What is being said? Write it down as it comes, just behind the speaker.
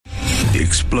The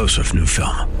explosive new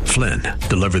film, Flynn,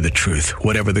 deliver the truth,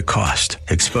 whatever the cost,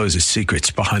 exposes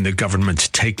secrets behind the government's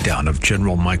takedown of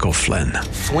General Michael Flynn.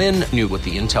 Flynn knew what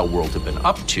the intel world had been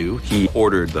up to. He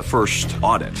ordered the first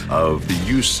audit of the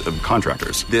use of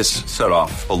contractors. This set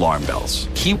off alarm bells.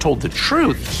 He told the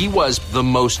truth. He was the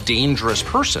most dangerous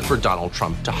person for Donald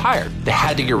Trump to hire. They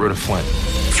had to get rid of Flynn.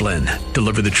 Flynn,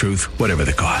 deliver the truth, whatever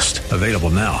the cost. Available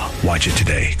now. Watch it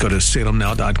today. Go to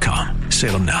salemnow.com.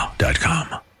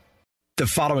 salemnow.com. The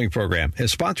following program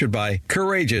is sponsored by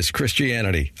Courageous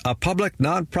Christianity, a public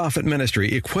nonprofit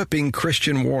ministry equipping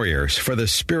Christian warriors for the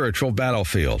spiritual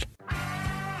battlefield.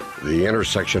 The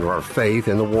intersection of our faith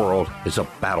and the world is a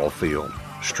battlefield,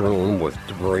 strewn with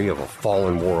debris of a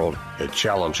fallen world. It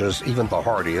challenges even the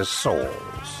hardiest souls.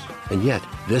 And yet,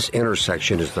 this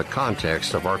intersection is the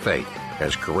context of our faith.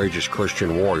 As courageous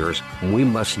Christian warriors, we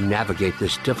must navigate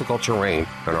this difficult terrain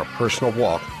in our personal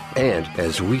walk and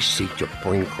as we seek to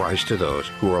bring Christ to those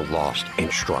who are lost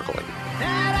and struggling.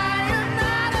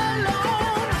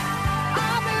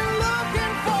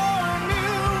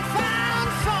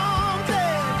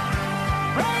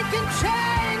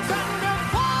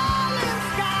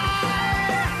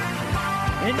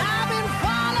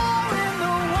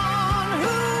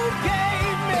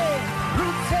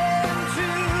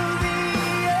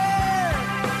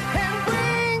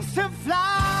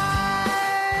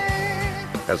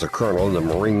 As a colonel in the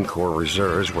Marine Corps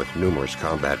Reserves with numerous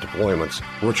combat deployments,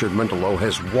 Richard Mendelow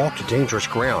has walked dangerous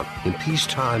ground in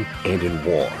peacetime and in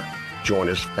war. Join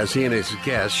us as he and his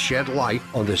guests shed light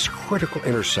on this critical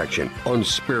intersection on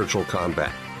spiritual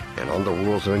combat and on the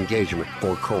rules of engagement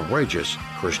for courageous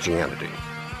Christianity.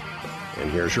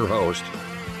 And here's your host,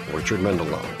 Richard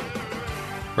Mendelow.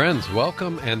 Friends,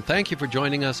 welcome and thank you for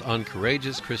joining us on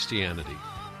Courageous Christianity.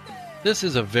 This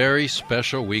is a very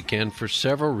special weekend for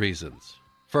several reasons.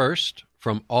 First,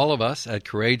 from all of us at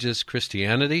Courageous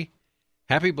Christianity,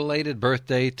 happy belated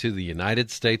birthday to the United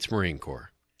States Marine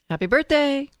Corps. Happy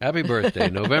birthday! Happy birthday.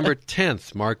 November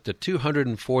 10th marked the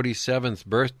 247th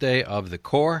birthday of the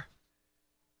Corps.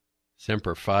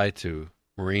 Semper Fi to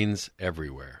Marines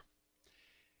everywhere.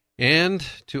 And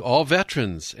to all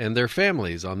veterans and their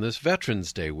families on this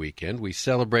Veterans Day weekend, we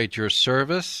celebrate your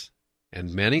service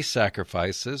and many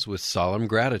sacrifices with solemn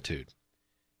gratitude.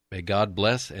 May God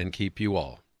bless and keep you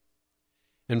all.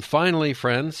 And finally,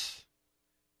 friends,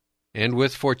 and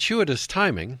with fortuitous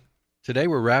timing, today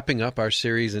we're wrapping up our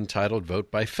series entitled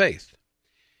Vote by Faith.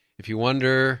 If you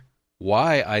wonder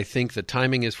why I think the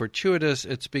timing is fortuitous,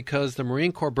 it's because the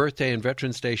Marine Corps birthday and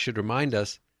Veterans Day should remind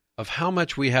us of how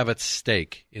much we have at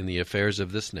stake in the affairs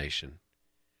of this nation.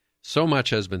 So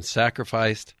much has been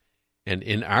sacrificed, and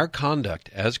in our conduct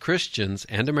as Christians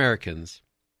and Americans,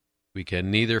 we can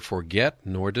neither forget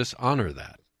nor dishonor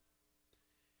that.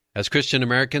 As Christian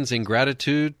Americans, in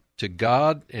gratitude to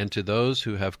God and to those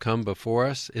who have come before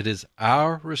us, it is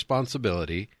our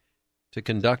responsibility to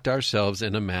conduct ourselves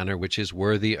in a manner which is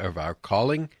worthy of our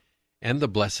calling and the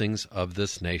blessings of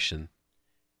this nation.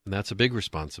 And that's a big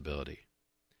responsibility.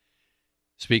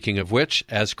 Speaking of which,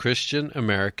 as Christian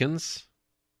Americans,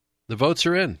 the votes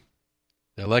are in.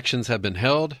 The elections have been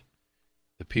held.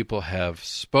 The people have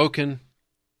spoken.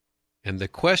 And the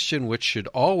question which should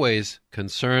always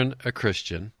concern a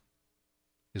Christian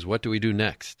is, what do we do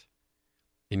next?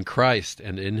 In Christ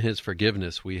and in His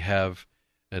forgiveness, we have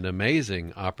an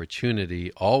amazing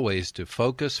opportunity always to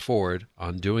focus forward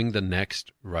on doing the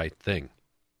next right thing.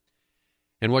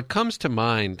 And what comes to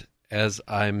mind as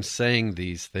I'm saying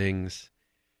these things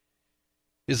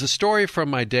is a story from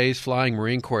my days flying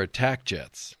Marine Corps attack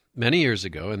jets. Many years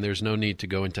ago, and there's no need to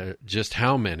go into just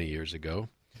how many years ago,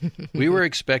 we were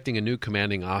expecting a new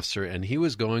commanding officer, and he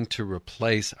was going to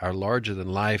replace our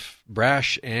larger-than-life,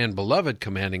 brash, and beloved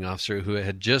commanding officer who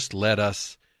had just led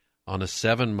us on a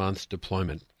 7-month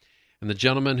deployment. And the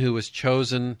gentleman who was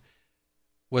chosen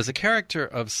was a character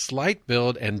of slight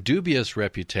build and dubious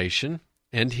reputation,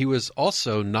 and he was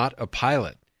also not a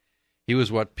pilot. He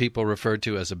was what people referred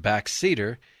to as a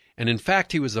backseater, and in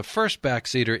fact, he was the first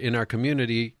backseater in our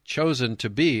community chosen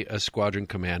to be a squadron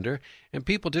commander, and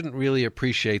people didn't really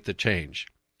appreciate the change.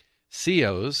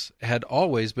 COs had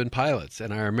always been pilots,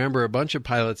 and I remember a bunch of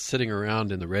pilots sitting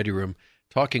around in the ready room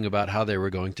talking about how they were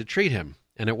going to treat him,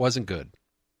 and it wasn't good.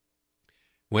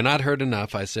 When I'd heard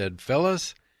enough, I said,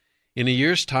 fellas, in a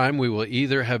year's time, we will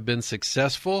either have been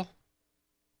successful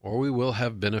or we will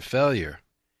have been a failure.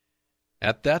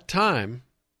 At that time,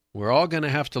 we're all going to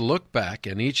have to look back,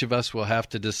 and each of us will have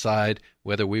to decide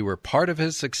whether we were part of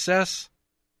his success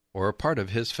or a part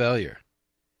of his failure.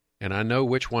 And I know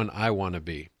which one I want to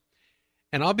be.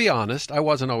 And I'll be honest, I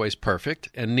wasn't always perfect,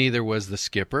 and neither was the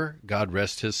skipper, God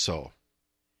rest his soul.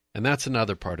 And that's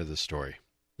another part of the story.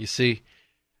 You see,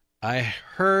 I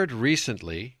heard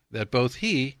recently that both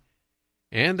he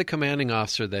and the commanding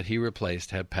officer that he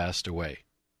replaced had passed away.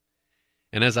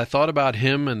 And as I thought about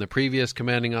him and the previous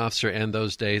commanding officer and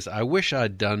those days, I wish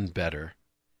I'd done better.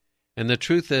 And the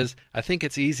truth is, I think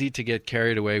it's easy to get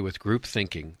carried away with group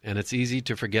thinking, and it's easy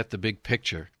to forget the big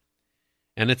picture.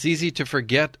 And it's easy to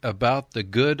forget about the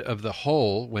good of the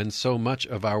whole when so much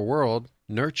of our world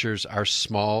nurtures our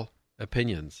small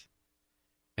opinions.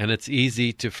 And it's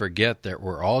easy to forget that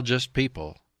we're all just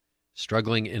people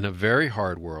struggling in a very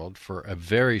hard world for a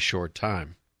very short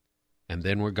time, and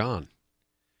then we're gone.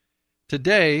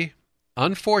 Today,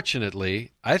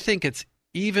 unfortunately, I think it's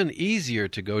even easier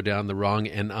to go down the wrong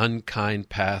and unkind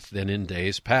path than in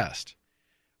days past.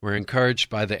 We're encouraged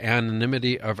by the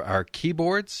anonymity of our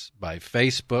keyboards, by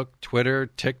Facebook, Twitter,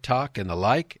 TikTok, and the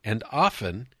like, and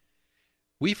often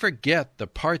we forget the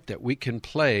part that we can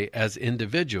play as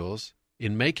individuals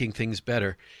in making things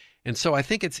better. And so I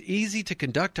think it's easy to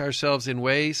conduct ourselves in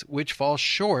ways which fall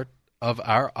short of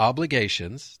our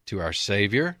obligations to our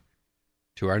Savior,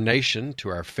 to our nation, to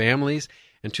our families,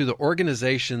 and to the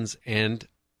organizations and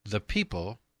the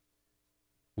people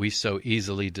we so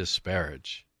easily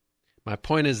disparage. My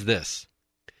point is this.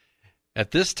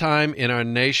 At this time in our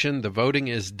nation, the voting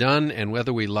is done, and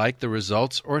whether we like the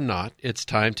results or not, it's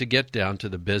time to get down to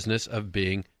the business of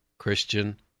being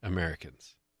Christian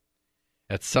Americans.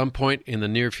 At some point in the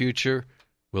near future,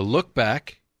 we'll look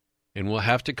back and we'll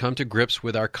have to come to grips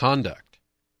with our conduct.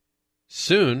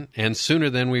 Soon, and sooner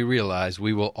than we realize,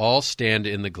 we will all stand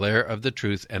in the glare of the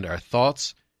truth, and our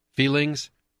thoughts, feelings,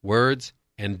 words,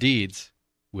 and deeds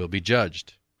will be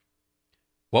judged.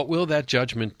 What will that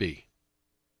judgment be?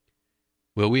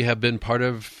 Will we have been part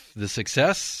of the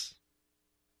success,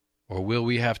 or will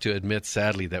we have to admit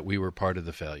sadly that we were part of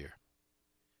the failure?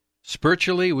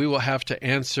 Spiritually, we will have to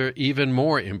answer even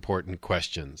more important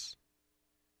questions.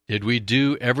 Did we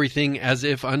do everything as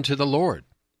if unto the Lord?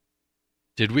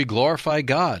 Did we glorify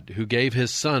God, who gave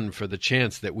His Son for the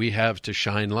chance that we have to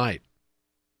shine light?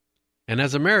 And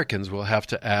as Americans, we'll have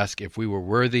to ask if we were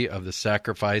worthy of the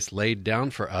sacrifice laid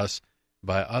down for us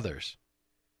by others.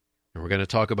 And we're going to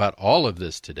talk about all of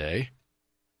this today.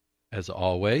 As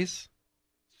always,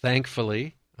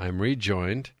 thankfully, I'm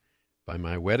rejoined by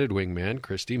my wedded wingman,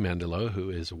 Christy Mendelow, who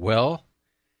is well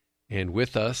and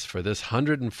with us for this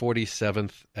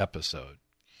 147th episode.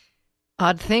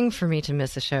 Odd thing for me to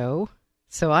miss a show,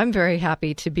 so I'm very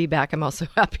happy to be back. I'm also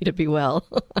happy to be well.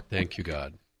 Thank you,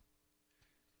 God.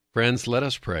 Friends, let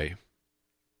us pray.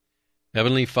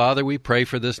 Heavenly Father, we pray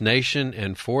for this nation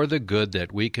and for the good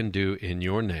that we can do in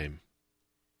your name.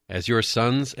 As your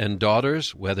sons and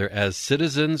daughters, whether as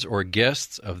citizens or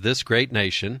guests of this great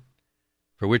nation,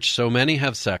 for which so many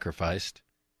have sacrificed,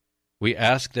 we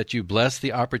ask that you bless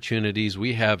the opportunities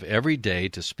we have every day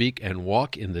to speak and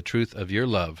walk in the truth of your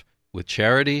love with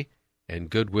charity and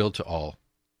goodwill to all.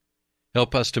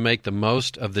 Help us to make the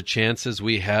most of the chances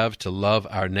we have to love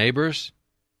our neighbors,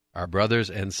 our brothers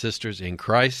and sisters in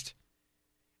Christ,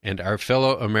 and our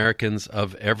fellow Americans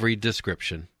of every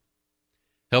description.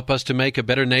 Help us to make a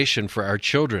better nation for our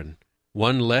children,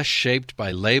 one less shaped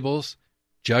by labels,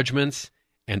 judgments,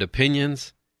 and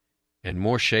opinions, and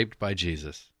more shaped by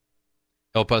Jesus.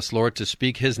 Help us, Lord, to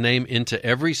speak His name into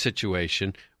every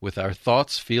situation with our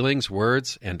thoughts, feelings,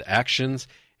 words, and actions.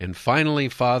 And finally,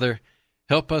 Father,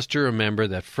 help us to remember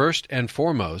that first and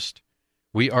foremost,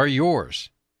 we are yours,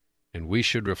 and we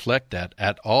should reflect that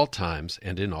at all times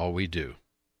and in all we do.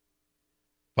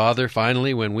 Father,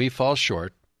 finally, when we fall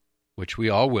short, which we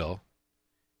all will,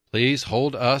 please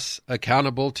hold us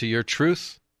accountable to your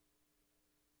truth.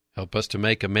 Help us to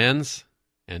make amends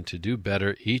and to do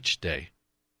better each day.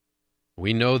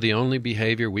 We know the only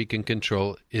behavior we can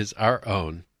control is our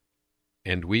own,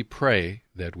 and we pray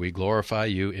that we glorify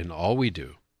you in all we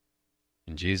do.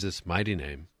 In Jesus' mighty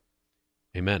name,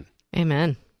 amen.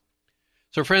 Amen.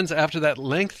 So, friends, after that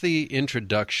lengthy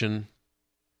introduction,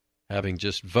 having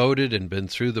just voted and been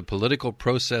through the political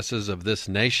processes of this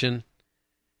nation,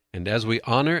 and as we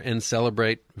honor and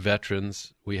celebrate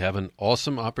veterans, we have an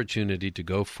awesome opportunity to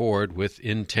go forward with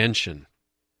intention.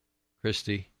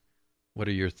 Christy, what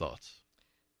are your thoughts?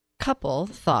 Couple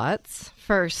thoughts.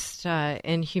 First,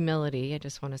 in humility, I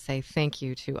just want to say thank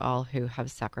you to all who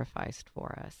have sacrificed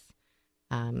for us.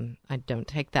 I don't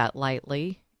take that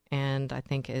lightly, and I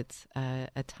think it's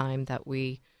a time that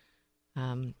we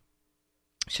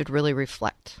should really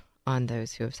reflect on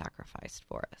those who have sacrificed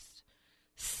for us.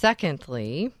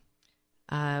 Secondly,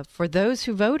 for those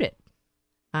who voted,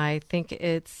 I think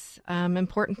it's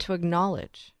important to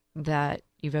acknowledge that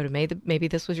you voted. Maybe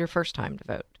this was your first time to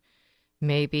vote.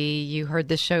 Maybe you heard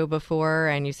the show before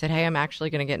and you said, hey, I'm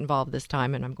actually going to get involved this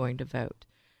time and I'm going to vote.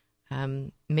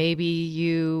 Maybe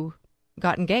you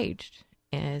got engaged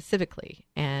civically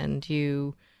and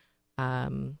you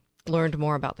learned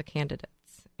more about the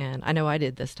candidates. And I know I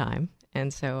did this time.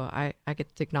 And so I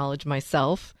get to acknowledge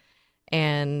myself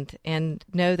and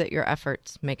know that your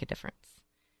efforts make a difference.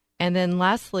 And then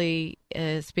lastly,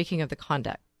 speaking of the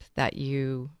conduct that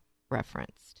you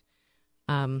referenced,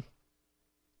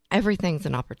 everything's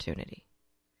an opportunity.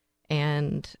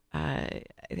 And I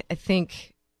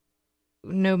think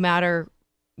no matter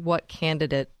what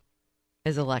candidate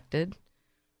is elected,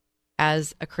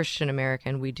 as a Christian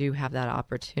American, we do have that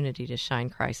opportunity to shine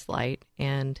Christ's light.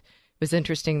 And it was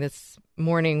interesting this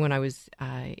morning when I was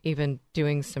even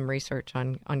doing some research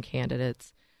on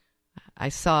candidates, I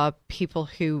saw people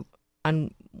who,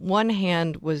 on one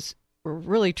hand, were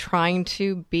really trying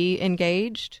to be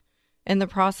engaged in the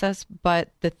process, but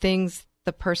the things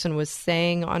the person was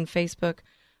saying on Facebook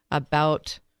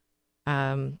about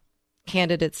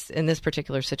candidates in this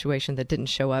particular situation that didn't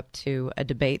show up to a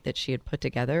debate that she had put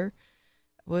together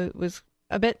was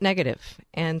a bit negative.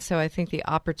 And so I think the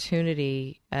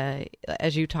opportunity,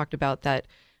 as you talked about, that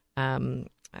the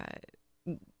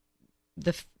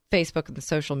Facebook and the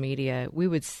social media, we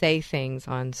would say things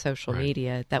on social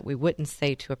media that we wouldn't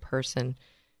say to a person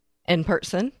in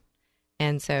person.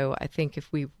 And so I think if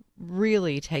we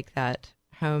really take that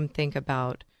home, think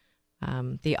about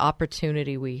the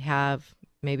opportunity we have.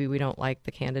 Maybe we don't like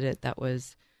the candidate that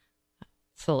was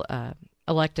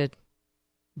elected,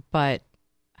 but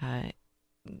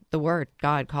the Word,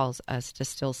 God calls us to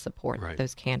still support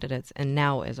those candidates, and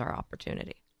now is our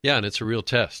opportunity. Yeah, and it's a real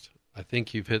test. I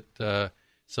think you've hit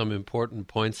some important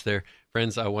points there.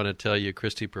 Friends, I want to tell you,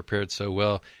 Christy prepared so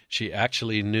well. She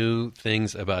actually knew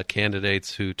things about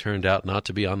candidates who turned out not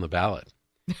to be on the ballot.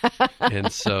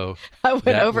 And so I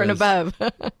went over and above.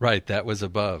 Right, that was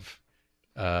above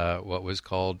what was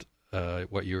called,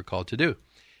 what you were called to do.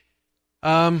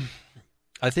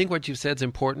 I think what you've said is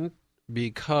important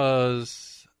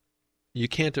because you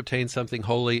can't obtain something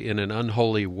holy in an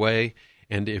unholy way.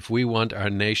 And if we want our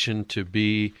nation to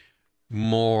be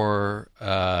more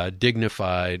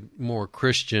dignified, more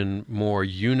Christian, more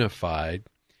unified,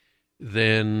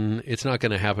 then it's not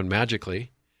going to happen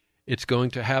magically. It's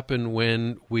going to happen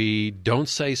when we don't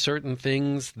say certain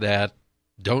things that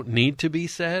don't need to be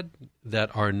said,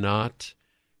 that are not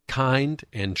kind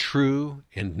and true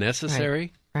and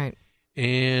necessary. Right.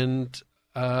 And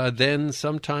then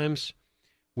sometimes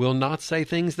we'll not say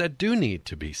things that do need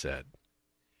to be said.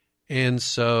 And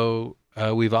so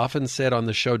we've often said on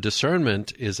the show,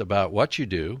 discernment is about what you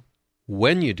do,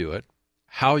 when you do it,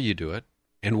 how you do it,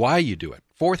 and why you do it.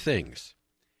 4 things.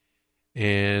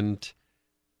 And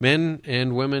men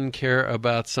and women care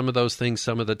about some of those things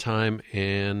some of the time,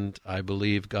 and I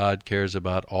believe God cares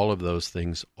about all of those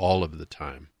things all of the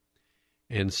time.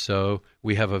 And so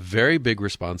we have a very big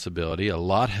responsibility. A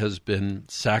lot has been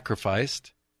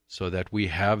sacrificed so that we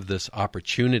have this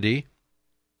opportunity.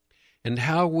 And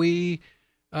how we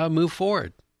move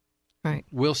forward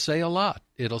will say a lot.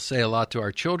 It'll say a lot to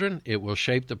our children. It will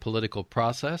shape the political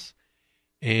process.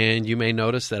 And you may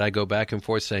notice that I go back and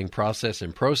forth saying process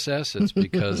and process. It's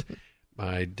because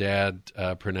my dad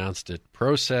pronounced it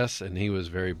process, and he was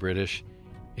very British,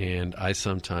 and I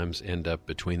sometimes end up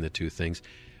between the two things.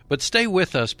 But stay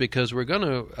with us because we're going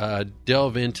to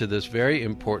delve into this very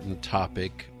important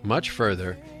topic much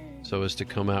further so as to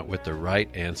come out with the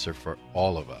right answer for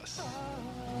all of us.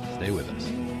 Stay with us.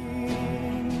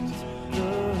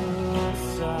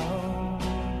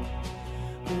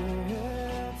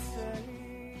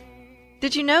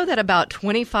 Did you know that about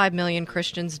 25 million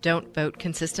Christians don't vote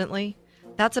consistently?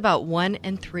 That's about 1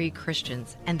 in 3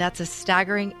 Christians, and that's a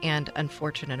staggering and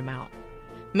unfortunate amount.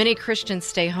 Many Christians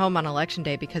stay home on Election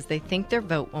Day because they think their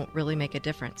vote won't really make a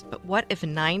difference. But what if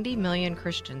 90 million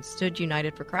Christians stood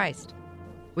united for Christ?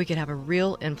 We could have a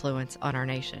real influence on our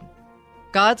nation.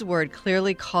 God's Word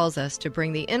clearly calls us to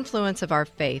bring the influence of our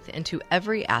faith into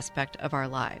every aspect of our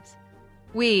lives.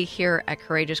 We here at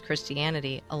Courageous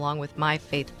Christianity, along with My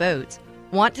Faith Votes,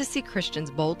 want to see Christians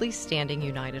boldly standing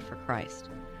united for Christ.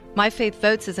 My Faith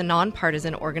Votes is a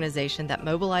nonpartisan organization that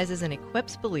mobilizes and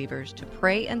equips believers to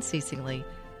pray unceasingly,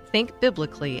 think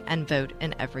biblically, and vote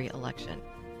in every election.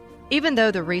 Even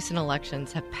though the recent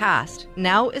elections have passed,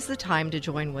 now is the time to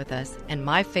join with us in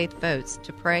My Faith Votes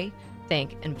to pray,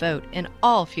 think, and vote in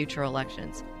all future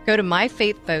elections. Go to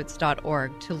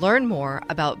myfaithvotes.org to learn more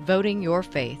about voting your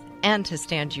faith and to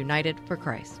stand united for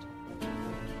Christ.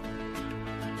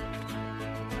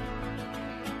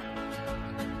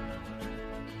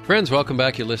 Friends, welcome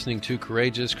back. You're listening to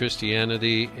Courageous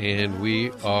Christianity, and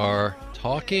we are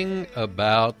talking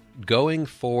about going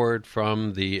forward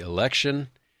from the election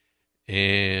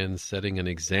and setting an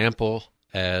example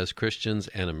as Christians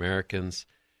and Americans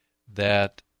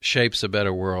that shapes a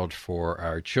better world for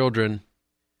our children,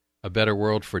 a better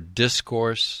world for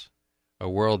discourse, a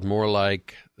world more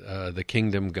like the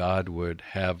kingdom God would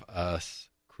have us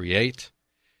create.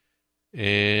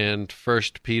 And 1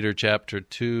 Peter chapter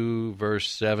 2,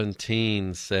 verse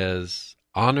 17 says,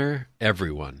 "Honor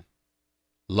everyone,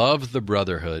 love the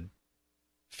brotherhood,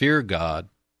 fear God,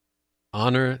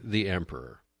 honor the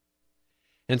emperor."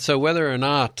 And so whether or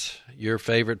not your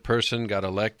favorite person got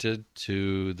elected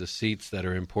to the seats that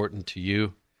are important to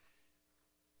you,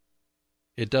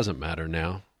 it doesn't matter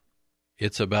now.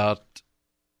 It's about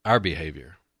our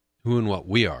behavior, who and what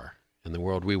we are, and the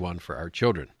world we want for our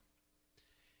children.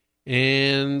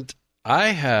 And I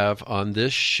have on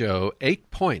this show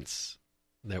 8 points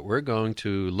that we're going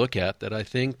to look at that I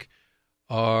think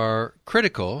are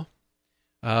critical.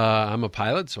 I'm a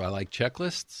pilot, so I like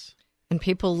checklists. And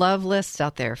people love lists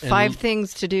out there. 5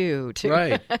 things to do.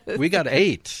 Right. We got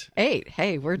 8. 8.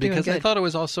 Hey, we're doing because good. I thought it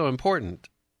was also important.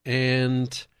 And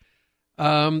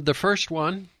the first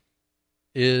one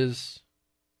is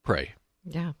pray.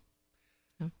 Yeah.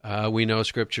 We know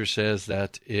Scripture says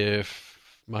that if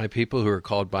my people who are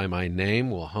called by my name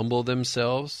will humble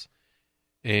themselves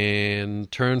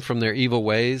and turn from their evil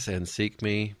ways and seek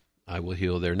me, I will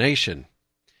heal their nation.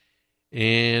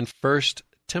 And 1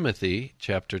 Timothy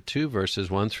chapter 2, verses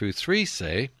 1 through 3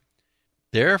 say,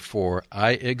 "Therefore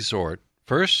I exhort,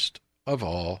 first of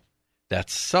all, that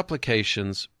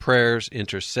supplications, prayers,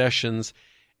 intercessions,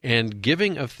 and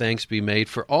giving of thanks be made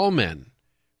for all men,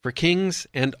 for kings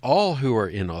and all who are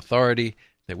in authority,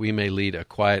 that we may lead a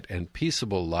quiet and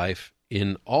peaceable life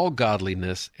in all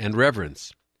godliness and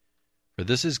reverence. For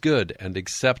this is good and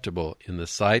acceptable in the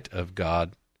sight of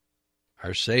God,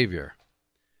 our Savior."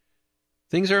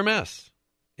 Things are a mess,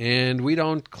 and we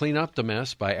don't clean up the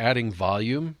mess by adding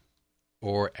volume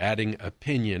or adding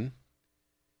opinion.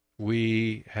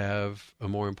 We have a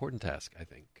more important task, I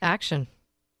think. Action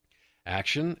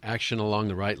Action along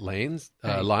the right lines.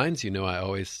 You know, I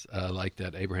always like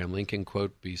that Abraham Lincoln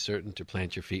quote, "Be certain to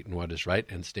plant your feet in what is right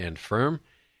and stand firm."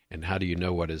 And how do you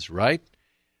know what is right?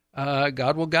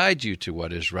 God will guide you to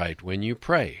what is right when you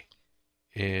pray.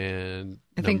 And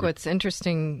I think what's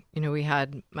interesting, you know, we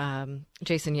had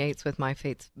Jason Yates with My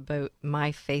Faith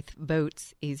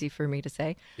Votes, easy for me to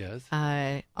say, yes,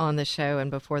 on the show,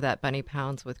 and before that, Bunny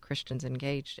Pounds with Christians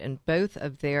Engaged, and both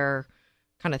of their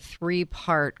kind of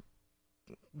 3-part.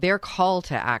 Their call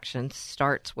to action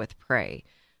starts with pray.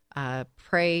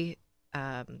 Pray.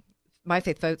 My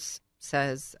Faith Votes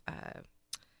says,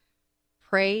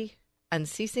 pray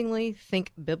unceasingly,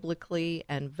 think biblically,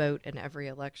 and vote in every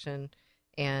election.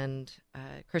 And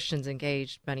Christians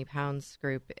Engaged, Bunny Pound's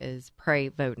group, is pray,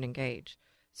 vote, and engage.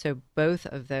 So both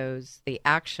of those, the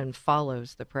action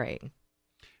follows the praying.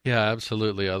 Yeah,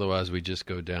 absolutely. Otherwise, we just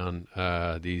go down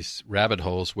these rabbit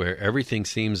holes where everything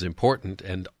seems important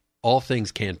and all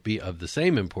things can't be of the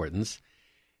same importance,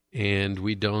 and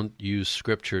we don't use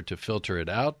Scripture to filter it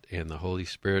out, and the Holy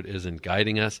Spirit isn't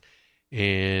guiding us.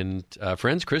 And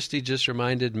friends, Christy just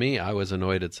reminded me, I was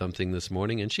annoyed at something this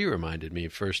morning, and she reminded me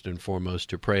first and foremost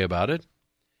to pray about it.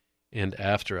 And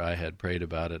after I had prayed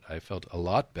about it, I felt a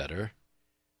lot better.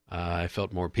 I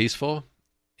felt more peaceful,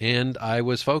 and I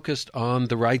was focused on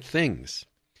the right things.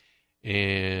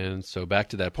 And so back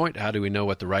to that point, how do we know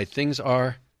what the right things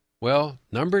are? Well,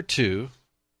 number 2,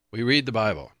 we read the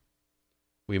Bible.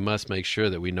 We must make sure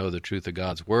that we know the truth of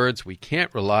God's words. We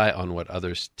can't rely on what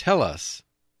others tell us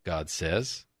God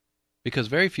says, because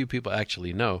very few people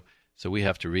actually know, so we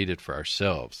have to read it for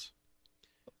ourselves.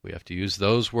 We have to use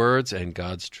those words and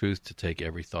God's truth to take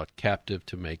every thought captive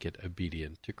to make it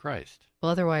obedient to Christ.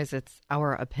 Well, otherwise it's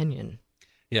our opinion.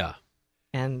 Yeah.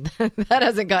 And that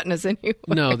hasn't gotten us anywhere.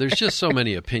 No, there's just so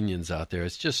many opinions out there.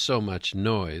 It's just so much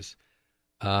noise.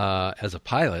 As a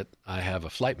pilot, I have a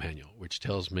flight manual, which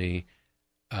tells me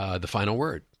the final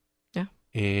word. Yeah.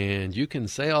 And you can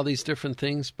say all these different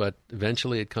things, but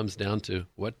eventually it comes down to,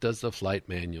 what does the flight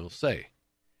manual say?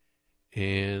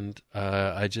 And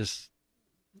I just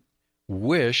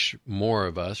wish more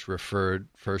of us referred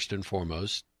first and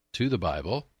foremost to the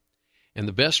Bible. And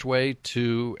the best way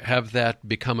to have that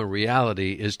become a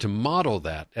reality is to model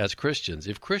that as Christians.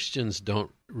 If Christians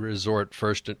don't resort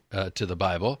first to the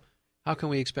Bible, how can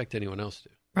we expect anyone else to?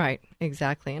 Right,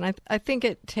 exactly. And I think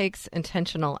it takes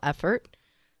intentional effort,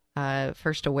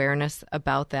 first awareness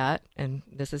about that, and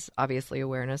this is obviously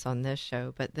awareness on this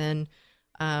show, but then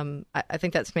I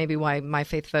think that's maybe why My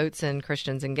Faith Votes and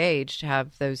Christians Engaged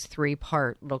have those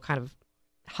 3-part little kind of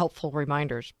helpful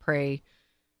reminders: pray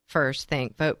first,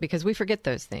 think, vote, because we forget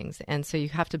those things. And so you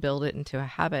have to build it into a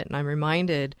habit. And I'm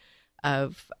reminded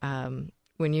of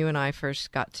when you and I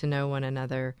first got to know one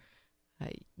another,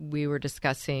 we were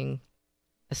discussing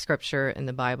a scripture in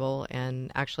the Bible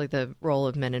and actually the role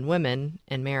of men and women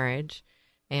in marriage.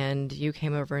 And you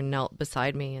came over and knelt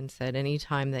beside me and said,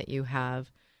 anytime that you have,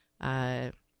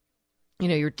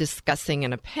 you're discussing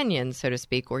an opinion, so to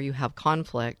speak, or you have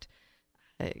conflict,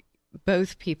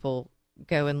 both people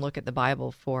go and look at the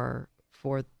Bible for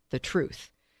the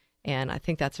truth. And I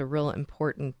think that's a real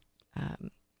important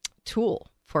tool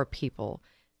for people,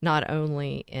 not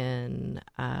only in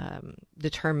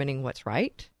determining what's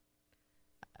right,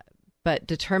 but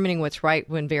determining what's right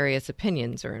when various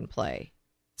opinions are in play.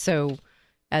 So,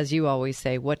 as you always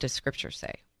say, what does Scripture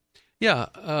say?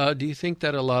 Yeah. Do you think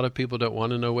that a lot of people don't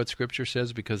want to know what Scripture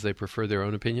says because they prefer their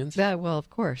own opinions? Well, of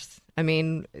course. I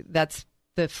mean, that's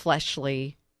the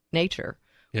fleshly nature.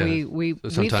 Yeah. We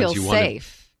feel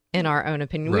safe in our own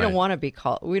opinion. Right. We don't want to be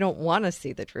called. We don't want to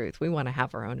see the truth. We want to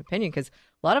have our own opinion because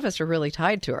a lot of us are really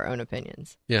tied to our own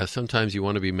opinions. Yeah. Sometimes you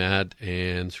want to be mad,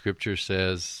 and Scripture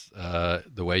says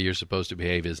the way you're supposed to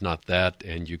behave is not that,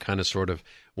 and you kind of sort of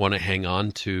want to hang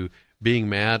on to being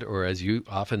mad, or as you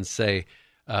often say,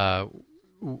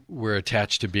 we're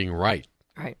attached to being right.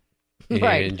 Right. And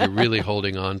right. You're really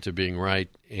holding on to being right,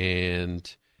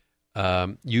 and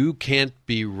you can't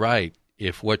be right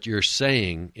if what you're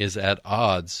saying is at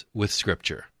odds with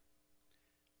Scripture.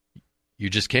 You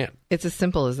just can't. It's as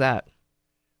simple as that.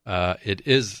 It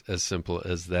is as simple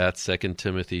as that. 2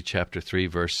 Timothy chapter 3,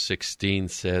 verse 16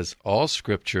 says, all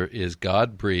Scripture is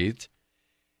God-breathed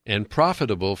and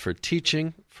profitable for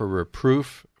teaching, for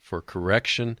reproof, for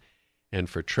correction, and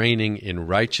for training in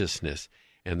righteousness.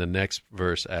 And the next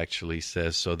verse actually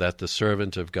says, so that the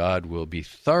servant of God will be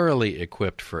thoroughly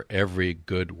equipped for every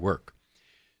good work.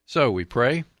 So we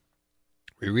pray,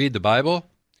 we read the Bible,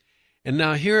 and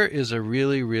now here is a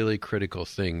really, really critical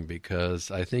thing,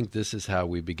 because I think this is how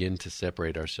we begin to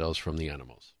separate ourselves from the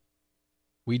animals.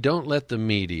 We don't let the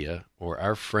media or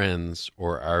our friends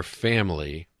or our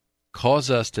family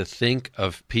cause us to think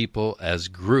of people as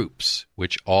groups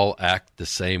which all act the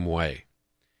same way.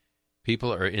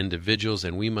 People are individuals,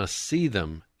 and we must see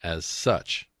them as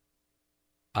such.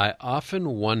 I often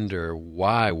wonder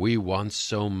why we want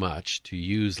so much to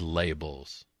use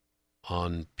labels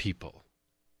on people.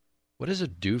 What does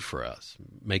it do for us?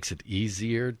 Makes it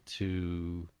easier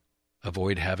to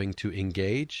avoid having to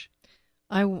engage?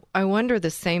 I wonder the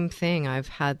same thing. I've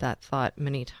had that thought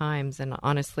many times, and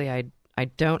honestly, I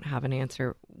don't have an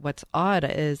answer. What's odd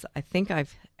is I think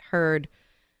I've heard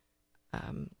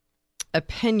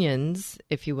opinions,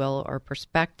 if you will, or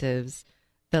perspectives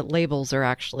that labels are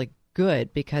actually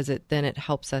good, because it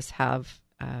helps us have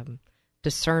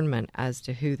discernment as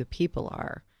to who the people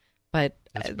are. But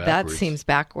that seems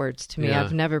backwards to me. Yeah.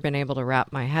 I've never been able to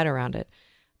wrap my head around it.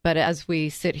 But as we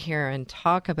sit here and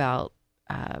talk about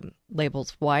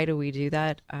labels, why do we do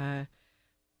that?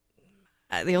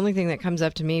 The only thing that comes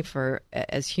up to me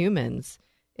as humans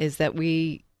is that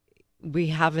we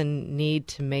have a need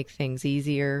to make things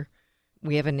easier.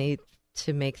 We have a need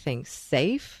to make things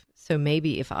safe. So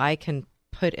maybe if I can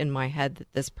put in my head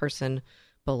that this person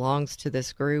belongs to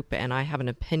this group and I have an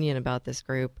opinion about this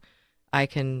group,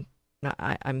 I'm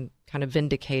kind of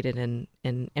vindicated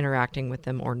in interacting with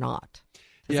them or not.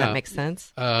 Does that make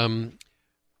sense?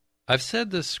 I've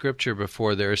said this scripture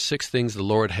before. There are 6 things the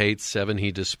Lord hates, 7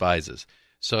 he despises.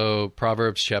 So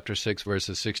Proverbs chapter 6,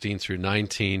 verses 16 through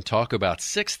 19 talk about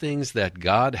 6 things that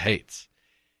God hates.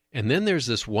 And then there's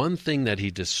this one thing that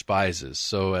he despises.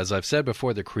 So as I've said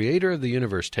before, the creator of the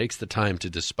universe takes the time to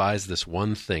despise this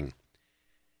one thing.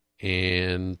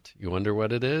 And you wonder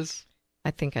what it is?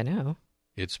 I think I know.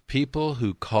 It's people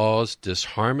who cause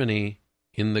disharmony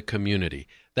in the community.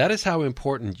 That is how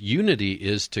important unity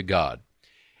is to God.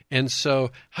 And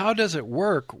so how does it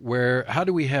work how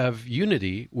do we have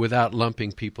unity without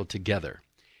lumping people together?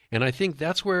 And I think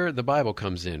that's where the Bible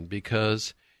comes in,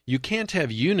 because you can't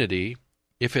have unity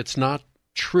if it's not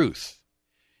truth.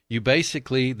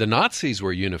 The Nazis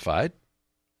were unified,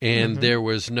 and there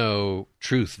was no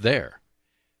truth there.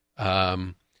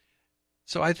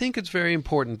 So I think it's very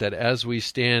important that as we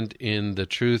stand in the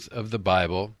truth of the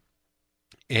Bible,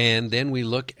 and then we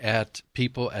look at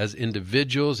people as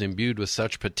individuals imbued with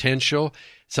such potential,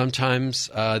 sometimes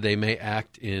they may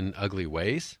act in ugly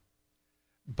ways,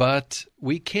 but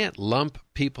we can't lump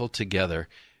people together,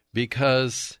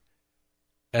 because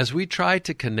as we try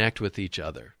to connect with each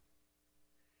other,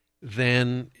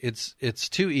 then it's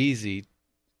too easy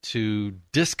to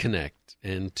disconnect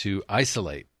and to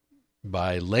isolate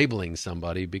by labeling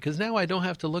somebody, because now I don't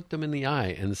have to look them in the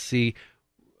eye and see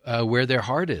where their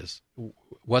heart is,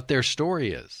 what their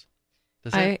story is.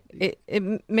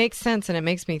 It makes sense, and it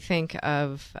makes me think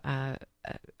of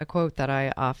a quote that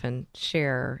I often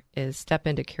share is "Step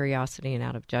into curiosity and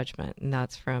out of judgment," and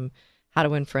that's from How to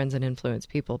Win Friends and Influence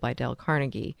People by Dale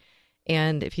Carnegie.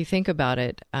 And if you think about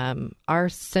it, our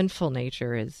sinful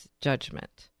nature is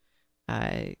judgment.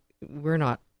 We're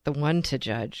not the one to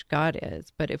judge, God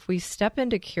is. But if we step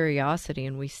into curiosity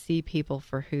and we see people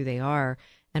for who they are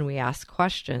and we ask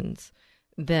questions,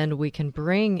 then we can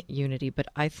bring unity. But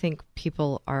I think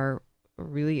people are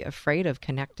really afraid of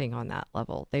connecting on that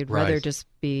level. They'd rather just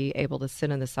be able to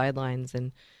sit on the sidelines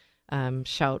and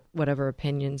shout whatever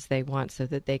opinions they want so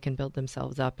that they can build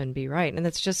themselves up and be right. And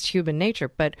that's just human nature.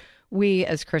 But we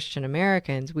as Christian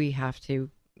Americans, we have to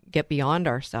get beyond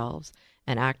ourselves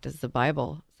and act as the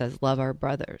Bible says, love our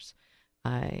brothers.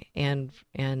 And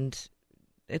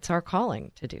it's our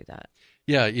calling to do that.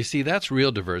 Yeah, you see, that's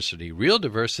real diversity. Real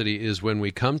diversity is when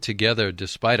we come together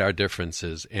despite our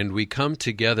differences, and we come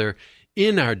together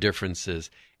in our differences,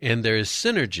 and there is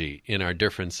synergy in our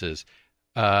differences.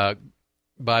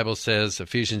 Bible says,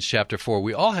 Ephesians chapter 4,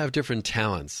 we all have different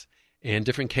talents and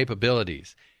different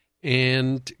capabilities.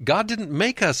 And God didn't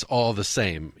make us all the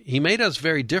same. He made us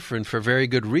very different for very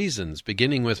good reasons,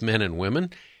 beginning with men and women,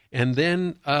 and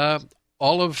then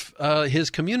all of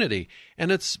his community.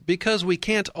 And it's because we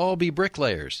can't all be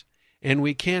bricklayers, and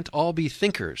we can't all be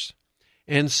thinkers.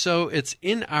 And so it's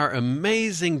in our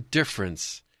amazing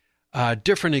difference,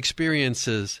 different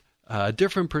experiences,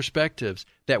 different perspectives,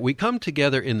 that we come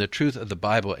together in the truth of the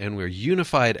Bible, and we're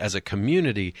unified as a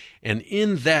community. And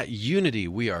in that unity,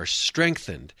 we are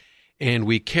strengthened, and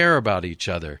we care about each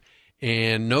other.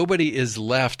 And nobody is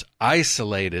left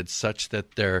isolated such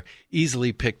that they're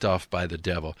easily picked off by the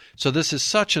devil. So this is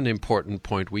such an important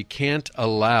point. We can't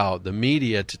allow the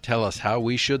media to tell us how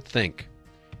we should think.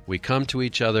 We come to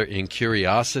each other in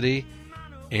curiosity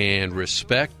and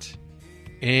respect,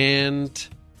 and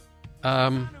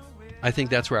I think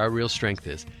that's where our real strength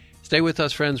is. Stay with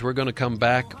us, friends. We're going to come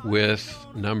back with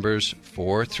numbers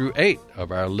 4 through 8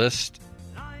 of our list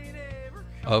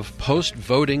of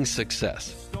post-voting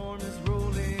success.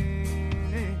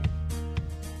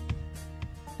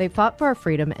 They fought for our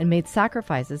freedom and made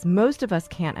sacrifices most of us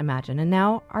can't imagine, and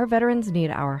now our veterans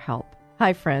need our help.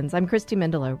 Hi, friends. I'm Christy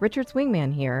Mendelow, Richard's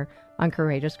wingman here on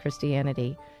Courageous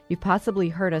Christianity. You've possibly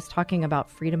heard us talking about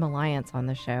Freedom Alliance on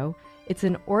the show. It's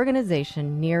an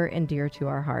organization near and dear to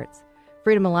our hearts.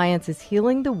 Freedom Alliance is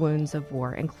healing the wounds of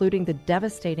war, including the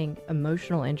devastating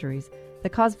emotional injuries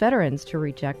that cause veterans to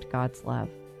reject God's love.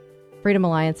 Freedom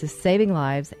Alliance is saving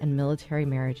lives and military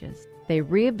marriages. They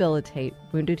rehabilitate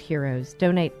wounded heroes,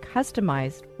 donate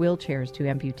customized wheelchairs to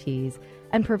amputees,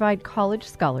 and provide college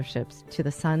scholarships to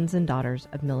the sons and daughters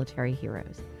of military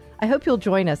heroes. I hope you'll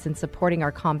join us in supporting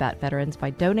our combat veterans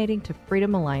by donating to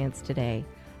Freedom Alliance today.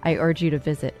 I urge you to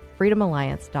visit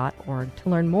freedomalliance.org to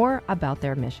learn more about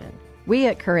their mission. We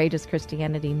at Courageous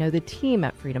Christianity know the team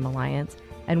at Freedom Alliance,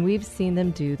 and we've seen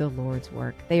them do the Lord's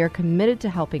work. They are committed to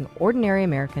helping ordinary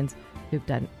Americans who've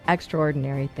done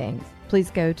extraordinary things.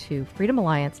 Please go to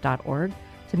freedomalliance.org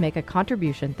to make a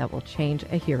contribution that will change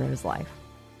a hero's life.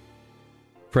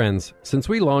 Friends, since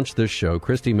we launched this show,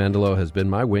 Christy Mendelow has been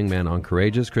my wingman on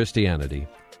Courageous Christianity.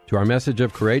 To our message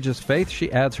of courageous faith,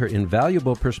 she adds her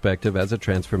invaluable perspective as a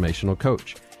transformational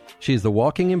coach. She's the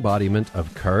walking embodiment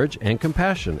of courage and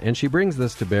compassion, and she brings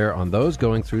this to bear on those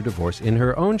going through divorce in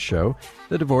her own show,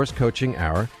 The Divorce Coaching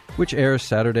Hour, which airs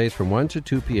Saturdays from 1 to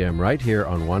 2 p.m. right here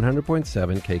on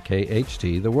 100.7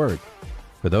 KKHT, The Word.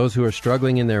 For those who are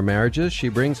struggling in their marriages, she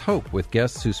brings hope with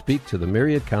guests who speak to the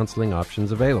myriad counseling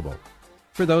options available.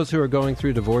 For those who are going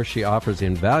through divorce, she offers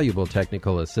invaluable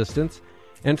technical assistance.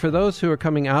 And for those who are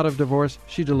coming out of divorce,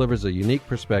 she delivers a unique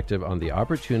perspective on the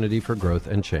opportunity for growth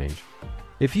and change.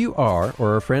 If you are,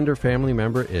 or a friend or family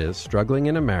member is, struggling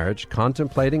in a marriage,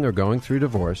 contemplating or going through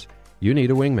divorce, you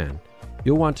need a wingman.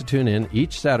 You'll want to tune in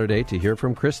each Saturday to hear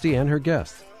from Christy and her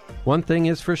guests. One thing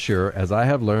is for sure, as I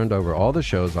have learned over all the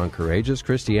shows on Courageous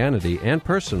Christianity and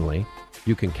personally,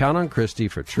 you can count on Christy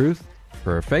for truth,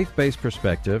 for a faith-based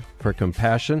perspective, for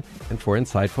compassion, and for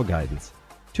insightful guidance.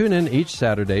 Tune in each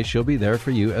Saturday. She'll be there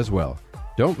for you as well.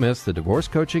 Don't miss the Divorce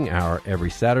Coaching Hour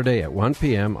every Saturday at 1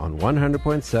 p.m. on 100.7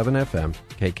 FM,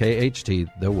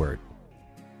 KKHT, The Word.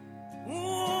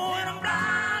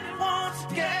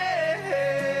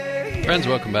 Friends,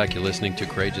 welcome back. You're listening to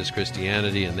Courageous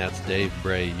Christianity, and that's Dave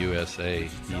Bray, USA.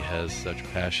 He has such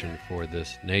passion for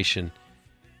this nation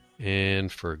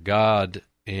and for God.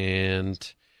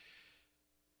 And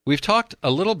We've talked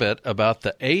a little bit about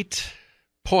the 8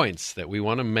 points that we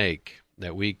want to make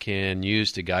that we can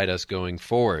use to guide us going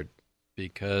forward,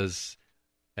 because,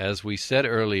 as we said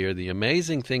earlier, the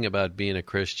amazing thing about being a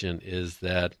Christian is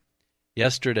that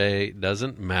yesterday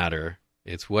doesn't matter.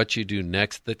 It's what you do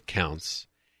next that counts,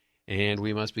 and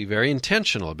we must be very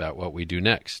intentional about what we do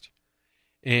next.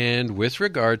 And with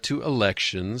regard to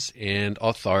elections and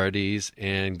authorities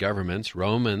and governments,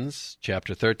 Romans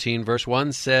chapter 13, verse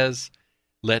 1 says,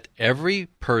 "Let every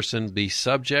person be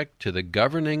subject to the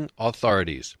governing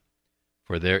authorities,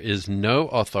 for there is no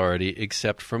authority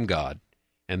except from God,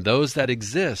 and those that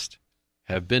exist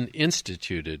have been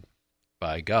instituted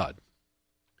by God."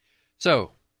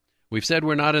 So, we've said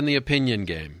we're not in the opinion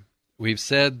game. We've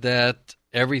said that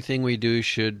everything we do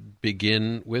should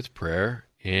begin with prayer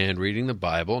and reading the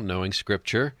Bible, knowing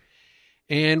Scripture.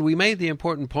 And we made the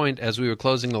important point as we were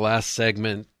closing the last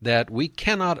segment that we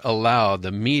cannot allow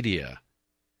the media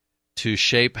to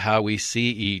shape how we see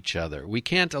each other. We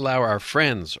can't allow our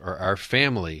friends or our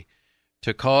family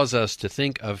to cause us to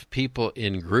think of people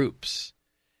in groups.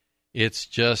 It's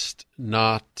just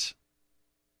not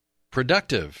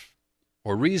productive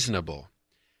or reasonable.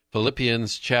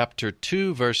 Philippians chapter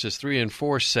 2, verses 3 and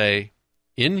 4 say,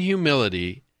 "In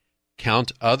humility,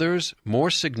 count others more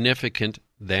significant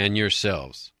than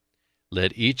yourselves.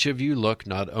 Let each of you look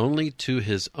not only to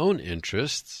his own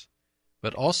interests,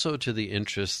 but also to the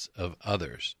interests of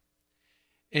others."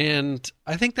 And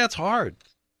I think that's hard.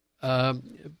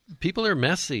 People are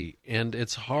messy, and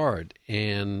it's hard.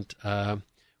 And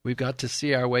we've got to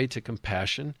see our way to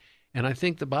compassion. And I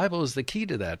think the Bible is the key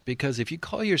to that, because if you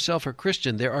call yourself a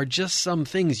Christian, there are just some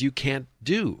things you can't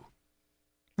do.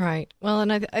 Right. Well,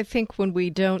 and I think when we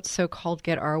don't so-called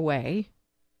get our way,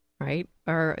 right,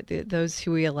 or those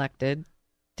who we elected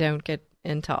don't get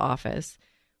into office,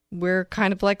 we're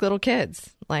kind of like little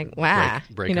kids, like, wow.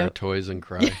 Break our toys and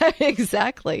cry. Yeah,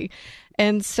 exactly.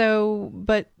 And so,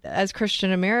 but as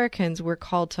Christian Americans, we're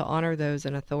called to honor those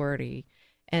in authority.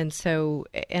 And so,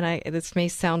 this may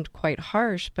sound quite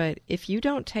harsh, but if you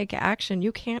don't take action,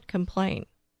 you can't complain.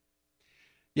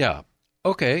 Yeah.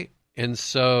 Okay. And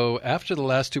so after the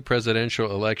last 2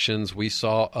 presidential elections, we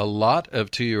saw a lot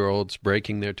of 2-year-olds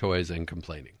breaking their toys and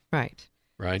complaining. Right.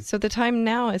 Right. So the time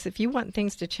now is, if you want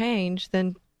things to change,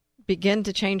 then begin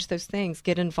to change those things.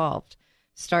 Get involved.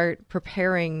 Start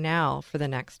preparing now for the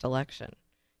next election.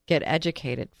 Get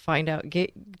educated. Find out.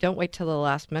 Don't wait till the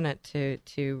last minute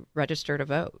to register to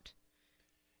vote.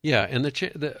 Yeah. And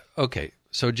okay.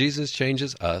 So Jesus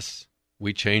changes us.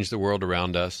 We change the world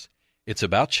around us. It's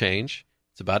about change.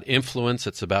 It's about influence.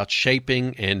 It's about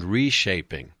shaping and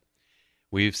reshaping.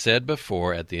 We've said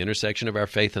before, at the intersection of our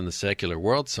faith and the secular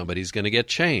world, somebody's going to get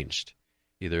changed.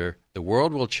 Either the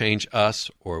world will change us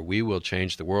or we will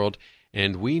change the world.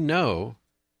 And we know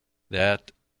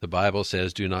that the Bible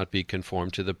says, do not be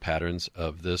conformed to the patterns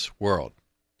of this world.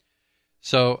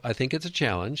 So I think it's a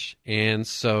challenge. And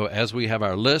so as we have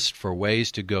our list for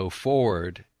ways to go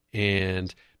forward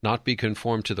and not be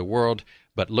conformed to the world,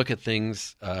 but look at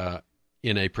things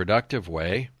in a productive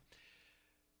way,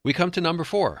 we come to number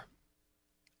 4.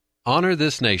 Honor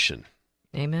this nation.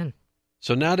 Amen.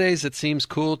 So nowadays it seems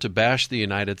cool to bash the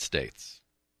United States.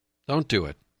 Don't do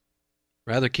it.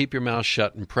 Rather, keep your mouth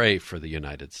shut and pray for the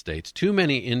United States. Too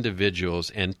many individuals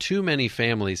and too many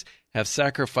families have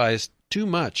sacrificed too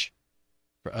much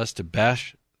for us to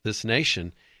bash this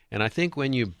nation. And I think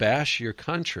when you bash your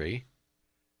country,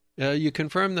 you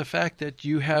confirm the fact that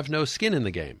you have no skin in the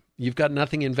game. You've got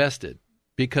nothing invested,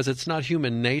 because it's not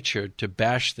human nature to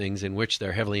bash things in which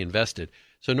they're heavily invested.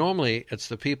 So normally it's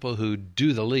the people who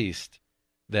do the least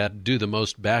that do the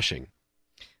most bashing.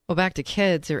 Well, back to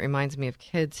kids, it reminds me of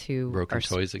kids who broken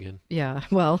toys again. Yeah,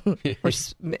 well,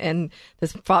 and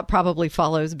this probably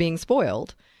follows being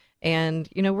spoiled. And,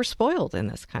 we're spoiled in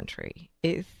this country.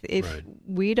 If Right.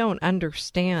 we don't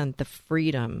understand the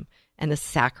freedom and the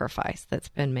sacrifice that's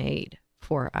been made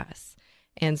for us,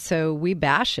 and so we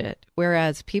bash it,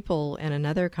 whereas people in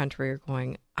another country are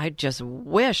going, I just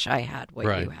wish I had what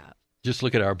Right. you have. Just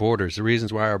look at our borders. The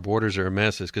reasons why our borders are a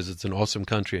mess is because it's an awesome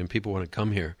country and people want to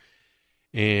come here.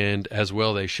 And as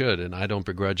well they should, and I don't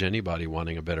begrudge anybody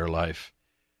wanting a better life.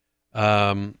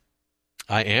 I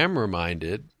am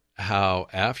reminded how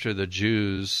after the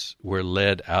Jews were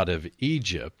led out of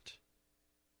Egypt,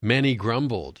 many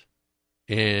grumbled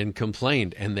and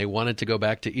complained, and they wanted to go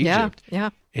back to Egypt.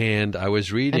 Yeah. And I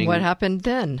was reading... And what happened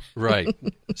then? Right.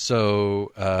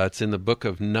 So it's in the book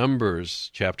of Numbers,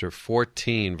 chapter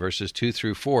 14, verses 2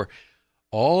 through 4.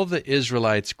 All the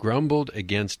Israelites grumbled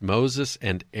against Moses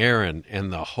and Aaron,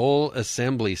 and the whole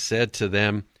assembly said to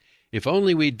them, If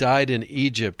only we died in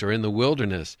Egypt or in the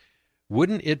wilderness.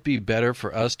 Wouldn't it be better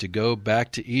for us to go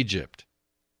back to Egypt?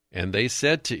 And they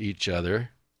said to each other,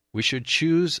 we should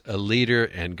choose a leader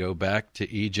and go back to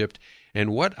Egypt.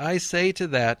 And what I say to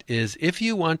that is, if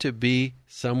you want to be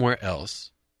somewhere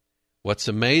else, what's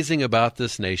amazing about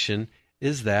this nation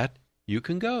is that you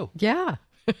can go. Yeah.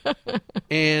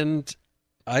 And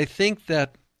I think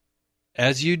that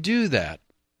as you do that,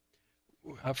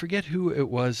 I forget who it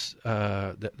was,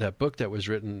 that book that was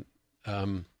written,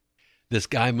 this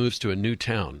guy moves to a new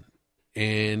town,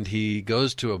 and he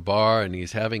goes to a bar, and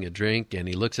he's having a drink, and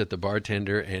he looks at the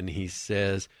bartender, and he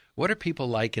says, what are people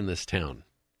like in this town?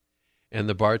 And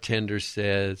the bartender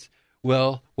says,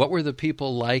 well, what were the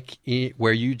people like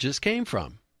where you just came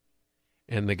from?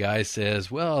 And the guy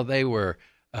says, well, they were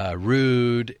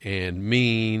rude and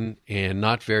mean and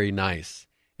not very nice.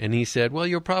 And he said, well,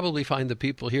 you'll probably find the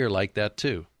people here like that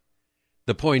too.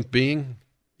 The point being,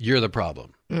 you're the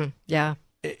problem. Yeah.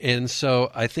 And so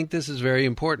I think this is very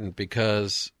important,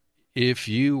 because if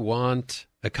you want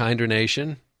a kinder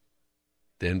nation,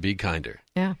 then be kinder.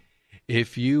 Yeah.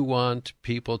 If you want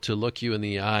people to look you in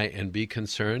the eye and be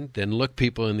concerned, then look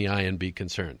people in the eye and be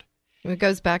concerned. It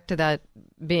goes back to that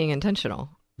being intentional.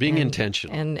 Being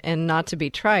intentional. And not to be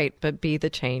trite, but be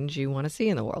the change you want to see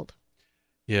in the world.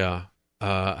 Yeah.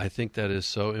 I think that is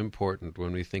so important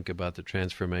when we think about the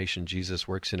transformation Jesus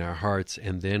works in our hearts,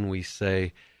 and then we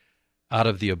say, out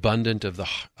of the abundance of the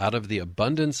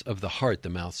heart, the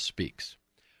mouth speaks.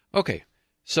 Okay,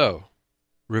 so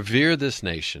revere this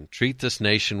nation. Treat this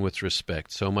nation with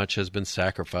respect. So much has been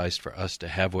sacrificed for us to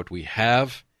have what we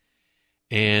have,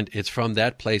 and it's from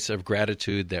that place of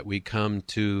gratitude that we come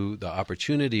to the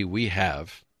opportunity we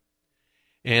have.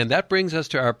 And that brings us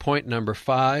to our point number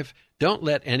 5. Don't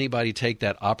let anybody take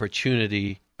that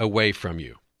opportunity away from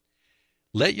you.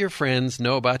 Let your friends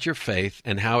know about your faith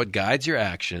and how it guides your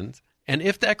actions, and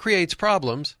if that creates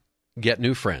problems, get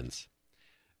new friends.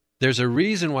 There's a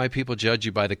reason why people judge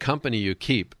you by the company you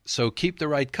keep, so keep the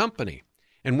right company.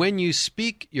 And when you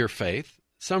speak your faith,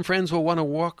 some friends will want to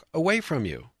walk away from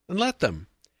you, and let them.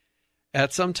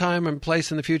 At some time and place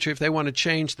in the future, if they want to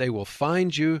change, they will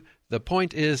find you. The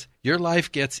point is, your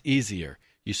life gets easier.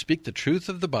 You speak the truth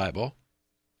of the Bible.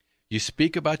 You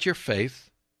speak about your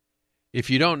faith. If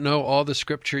you don't know all the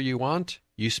scripture you want,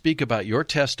 you speak about your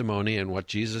testimony and what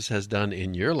Jesus has done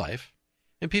in your life.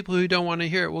 And people who don't want to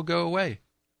hear it will go away.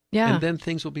 Yeah. And then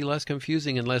things will be less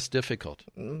confusing and less difficult.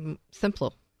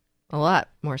 Simple. A lot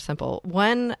more simple.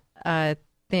 One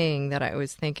thing that I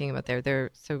was thinking about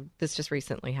so this just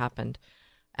recently happened.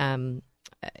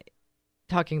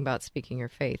 Talking about speaking your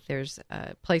faith, there's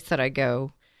a place that I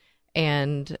go,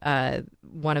 and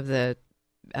one of the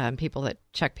people that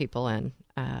check people in,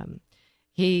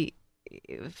 he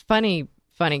funny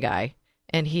guy,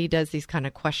 and he does these kind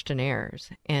of questionnaires,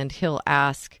 and he'll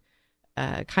ask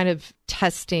kind of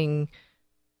testing,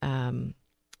 I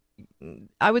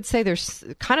would say there's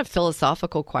kind of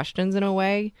philosophical questions in a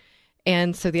way.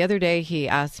 And so the other day he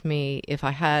asked me if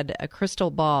I had a crystal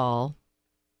ball,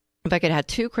 if I could have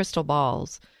 2 crystal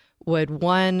balls, would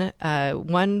one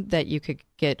that you could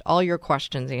get all your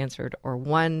questions answered, or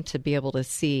one to be able to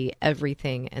see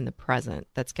everything in the present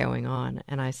that's going on?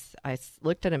 And I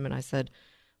looked at him and I said,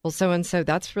 well, so-and-so,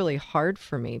 that's really hard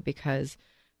for me, because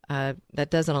that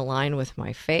doesn't align with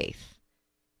my faith.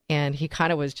 And he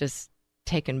kind of was just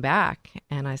taken back.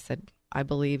 And I said, I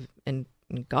believe in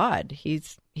God.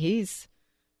 He's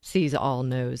sees all,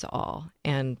 knows all,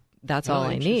 and that's all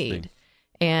I need.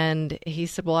 And he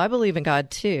said, well, I believe in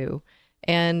God too.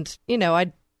 And,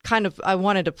 I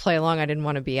wanted to play along. I didn't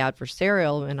want to be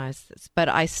adversarial, but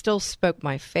I still spoke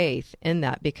my faith in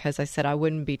that, because I said I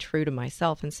wouldn't be true to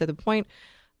myself. And so the point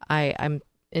I'm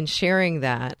in sharing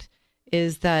that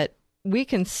is that we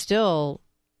can speak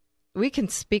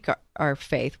our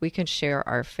faith, we can share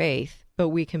our faith, but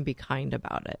we can be kind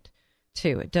about it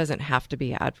too. It doesn't have to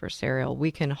be adversarial.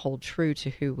 We can hold true to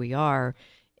who we are,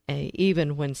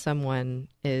 even when someone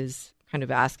is kind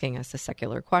of asking us a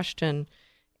secular question,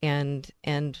 and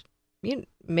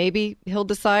maybe he'll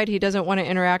decide he doesn't want to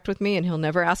interact with me and he'll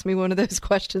never ask me one of those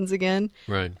questions again.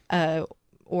 Right.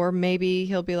 Or maybe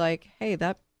he'll be like, hey,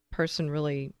 that person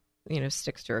really,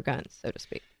 sticks to her guns, so to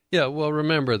speak. Yeah, well,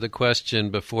 remember the question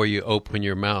before you open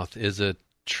your mouth: is it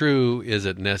true? Is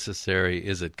it necessary?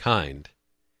 Is it kind?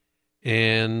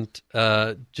 And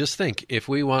just think, if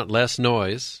we want less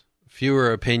noise,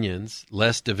 fewer opinions,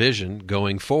 less division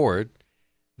going forward,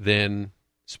 then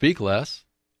speak less,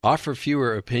 offer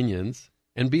fewer opinions,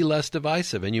 and be less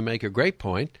divisive. And you make a great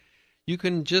point. You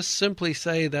can just simply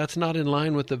say, that's not in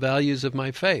line with the values of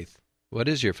my faith. What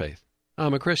is your faith?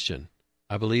 I'm a Christian.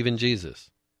 I believe in Jesus.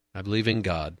 I believe in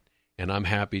God, and I'm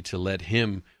happy to let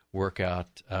him work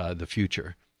out the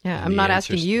future. Yeah, I'm not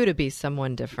asking you to be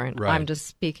someone different. Right. I'm just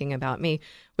speaking about me,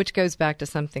 which goes back to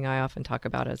something I often talk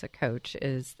about as a coach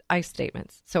is I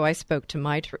statements. So I spoke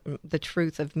to the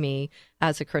truth of me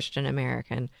as a Christian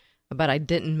American, but I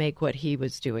didn't make what he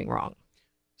was doing wrong.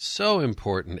 So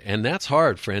important, and that's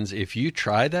hard, friends. If you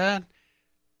try that,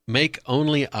 make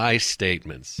only I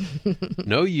statements.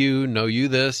 No you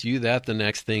this, you that, the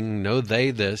next thing, no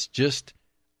they this, just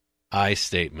I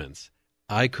statements.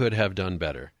 I could have done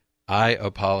better. I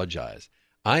apologize.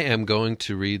 I am going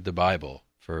to read the Bible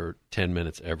for 10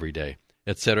 minutes every day,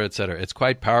 et cetera, et cetera. It's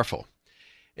quite powerful.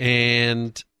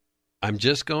 And I'm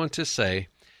just going to say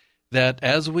that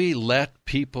as we let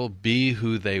people be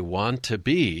who they want to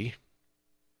be,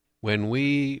 when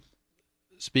we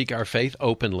speak our faith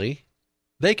openly,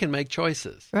 they can make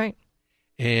choices. Right.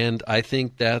 And I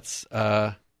think that's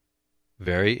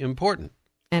very important.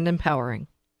 And empowering.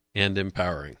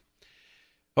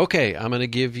 Okay, I'm going to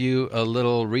give you a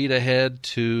little read ahead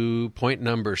to point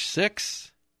number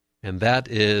 6, and that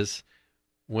is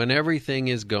when everything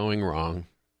is going wrong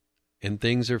and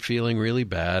things are feeling really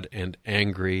bad and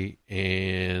angry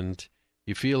and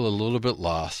you feel a little bit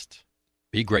lost,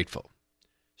 be grateful.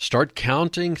 Start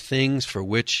counting things for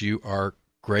which you are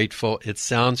grateful. It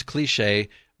sounds cliche,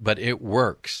 but it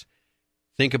works.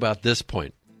 Think about this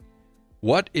point.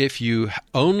 What if you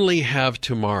only have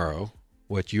tomorrow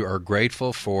what you are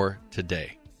grateful for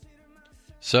today?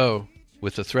 So,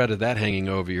 with the threat of that hanging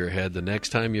over your head, the next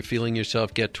time you're feeling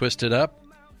yourself get twisted up,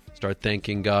 start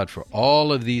thanking God for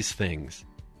all of these things,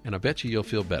 and I bet you'll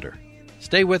feel better.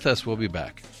 Stay with us. We'll be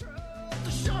back.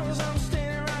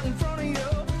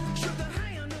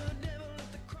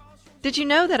 Did you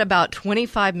know that about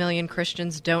 25 million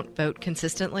Christians don't vote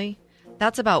consistently?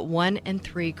 That's about 1 in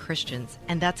 3 Christians,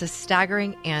 and that's a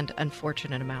staggering and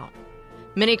unfortunate amount.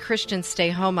 Many Christians stay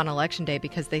home on Election Day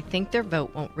because they think their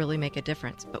vote won't really make a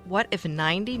difference. But what if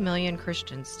 90 million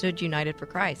Christians stood united for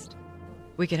Christ?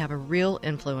 We could have a real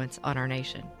influence on our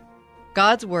nation.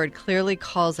 God's Word clearly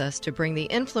calls us to bring the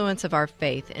influence of our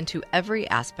faith into every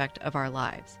aspect of our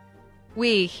lives.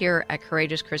 We here at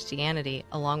Courageous Christianity,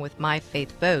 along with My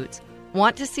Faith Votes,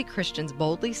 want to see Christians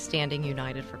boldly standing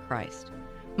united for Christ.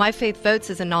 My Faith Votes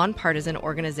is a nonpartisan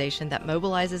organization that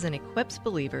mobilizes and equips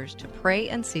believers to pray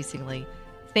unceasingly,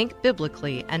 think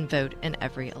biblically, and vote in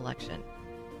every election.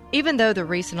 Even though the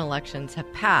recent elections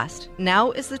have passed,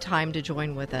 now is the time to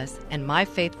join with us and My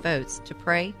Faith Votes to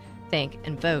pray, think,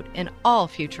 and vote in all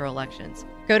future elections.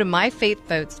 Go to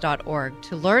myfaithvotes.org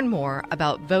to learn more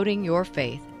about voting your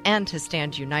faith and to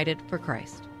stand united for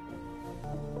Christ.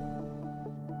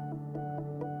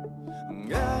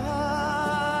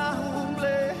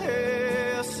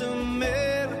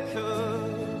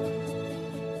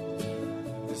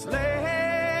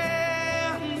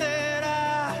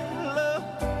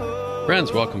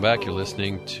 Friends, welcome back. You're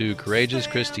listening to Courageous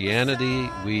Christianity.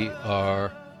 We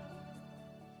are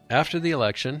after the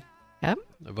election. Yep.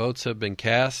 The votes have been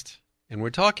cast, and we're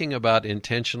talking about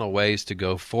intentional ways to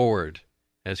go forward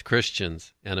as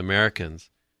Christians and Americans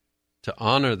to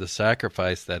honor the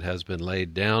sacrifice that has been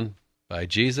laid down by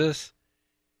Jesus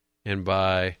and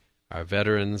by our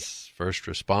veterans, first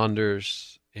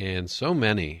responders, and so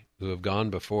many who have gone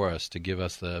before us to give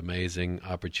us the amazing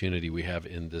opportunity we have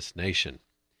in this nation.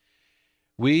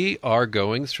 We are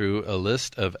going through a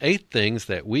list of 8 things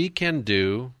that we can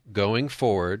do going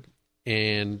forward,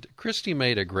 and Christy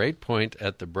made a great point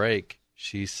at the break.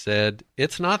 She said,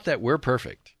 it's not that we're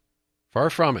perfect.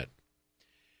 Far from it.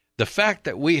 The fact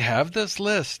that we have this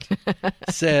list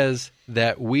says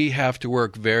that we have to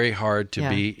work very hard to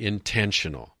be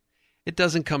intentional. It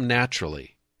doesn't come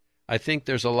naturally. I think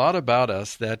there's a lot about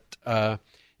us that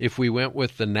if we went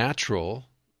with the natural,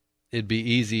 it'd be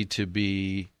easy to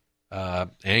be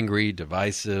angry,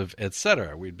 divisive,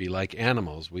 etc. We'd be like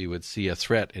animals. We would see a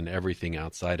threat in everything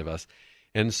outside of us.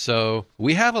 And so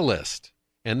we have a list,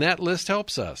 and that list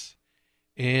helps us.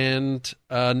 And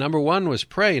number 1 was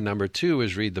pray. Number 2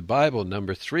 was read the Bible.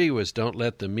 Number 3 was don't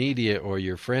let the media or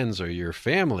your friends or your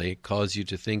family cause you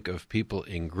to think of people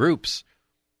in groups.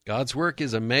 God's work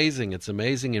is amazing. It's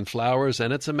amazing in flowers,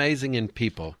 and it's amazing in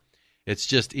people. It's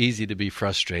just easy to be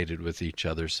frustrated with each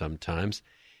other sometimes.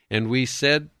 And we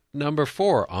said, number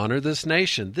 4, honor this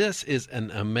nation. This is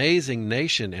an amazing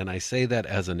nation, and I say that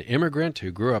as an immigrant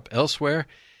who grew up elsewhere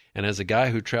and as a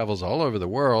guy who travels all over the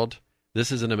world.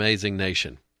 This is an amazing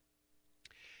nation.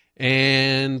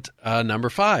 And number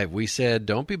 5, we said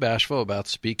don't be bashful about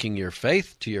speaking your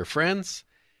faith to your friends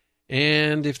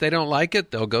And if they don't like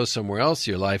it, they'll go somewhere else.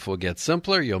 Your life will get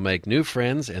simpler. You'll make new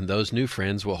friends, and those new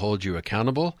friends will hold you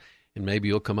accountable. And maybe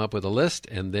you'll come up with a list,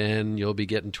 and then you'll be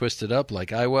getting twisted up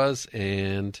like I was.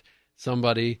 And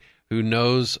somebody who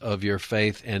knows of your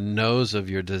faith and knows of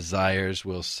your desires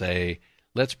will say,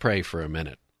 let's pray for a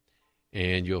minute.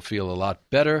 And you'll feel a lot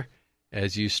better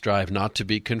as you strive not to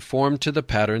be conformed to the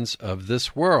patterns of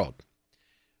this world.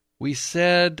 We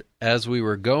said as we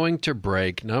were going to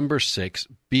break, number 6,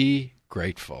 be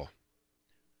grateful.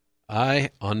 I,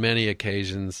 on many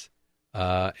occasions,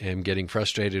 am getting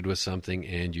frustrated with something,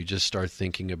 and you just start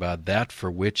thinking about that for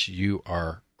which you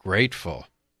are grateful.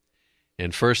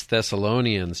 In 1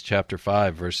 Thessalonians chapter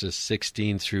 5, verses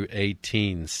 16 through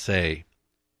 18 say,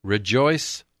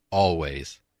 rejoice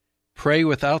always, pray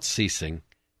without ceasing,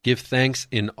 give thanks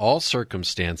in all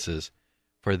circumstances,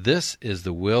 for this is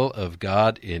the will of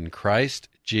God in Christ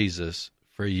Jesus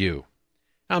for you.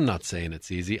 I'm not saying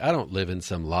it's easy. I don't live in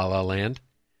some la-la land.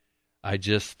 I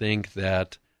just think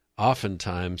that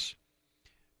oftentimes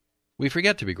we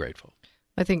forget to be grateful.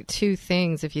 I think 2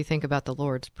 things, if you think about the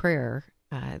Lord's Prayer,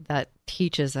 that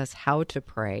teaches us how to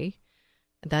pray,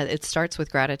 that it starts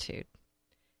with gratitude.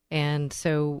 And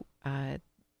so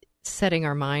setting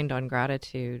our mind on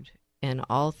gratitude in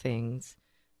all things,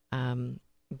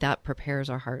 that prepares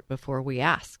our heart before we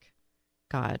ask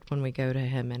God when we go to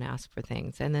Him and ask for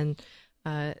things. And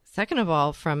then second of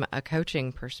all, from a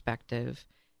coaching perspective,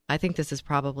 I think this is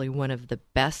probably one of the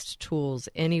best tools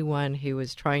anyone who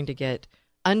is trying to get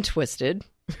untwisted,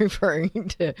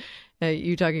 referring to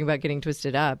you talking about getting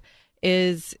twisted up,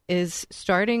 is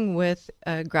starting with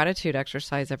a gratitude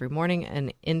exercise every morning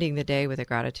and ending the day with a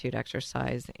gratitude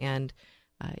exercise. And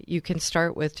you can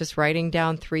start with just writing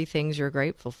down 3 things you're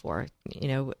grateful for,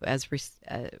 as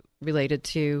related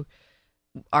to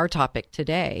our topic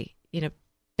today.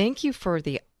 Thank you for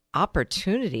the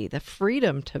opportunity, the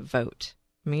freedom to vote.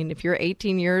 I mean, if you're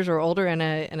 18 years or older and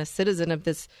a citizen of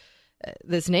this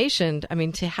nation, I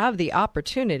mean, to have the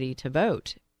opportunity to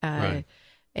vote, Right.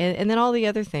 and then all the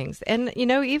other things. And,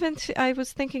 even I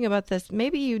was thinking about this,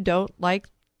 maybe you don't like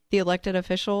the elected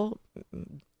official.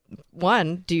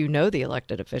 One, do you know the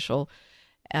elected official?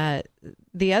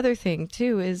 The other thing,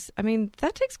 too, is, I mean,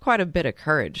 that takes quite a bit of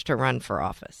courage to run for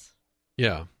office.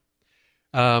 Yeah.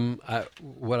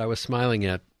 What I was smiling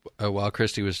at while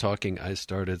Christy was talking, I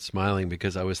started smiling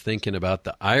because I was thinking about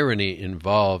the irony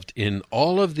involved in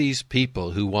all of these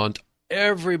people who want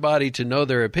everybody to know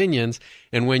their opinions,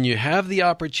 and when you have the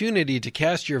opportunity to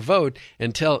cast your vote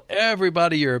and tell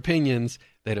everybody your opinions,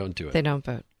 they don't do it. They don't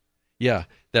vote. Yeah,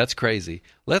 that's crazy.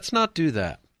 Let's not do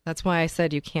that. That's why I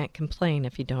said you can't complain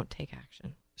if you don't take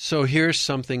action. So here's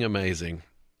something amazing.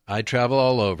 I travel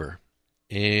all over,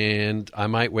 and I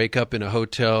might wake up in a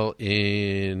hotel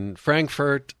in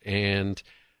Frankfurt, and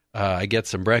I get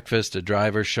some breakfast. A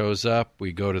driver shows up.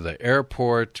 We go to the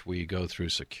airport. We go through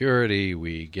security.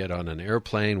 We get on an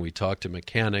airplane. We talk to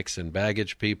mechanics and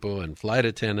baggage people and flight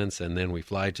attendants, and then we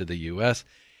fly to the U.S.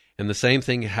 And the same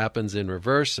thing happens in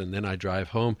reverse, and then I drive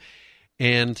home.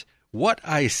 And what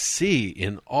I see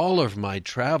in all of my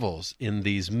travels, in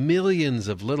these millions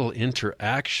of little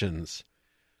interactions,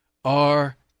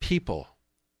 are people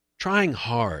trying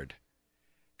hard,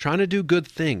 trying to do good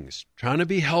things, trying to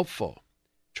be helpful,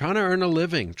 trying to earn a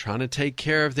living, trying to take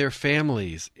care of their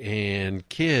families and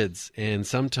kids and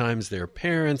sometimes their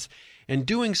parents, and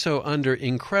doing so under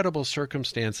incredible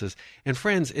circumstances. And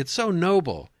friends, it's so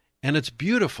noble and it's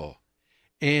beautiful.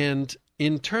 And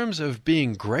in terms of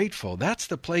being grateful, that's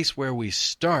the place where we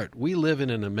start. We live in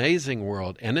an amazing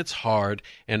world, and it's hard,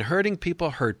 and hurting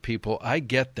people hurt people. I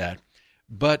get that.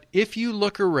 But if you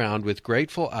look around with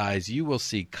grateful eyes, you will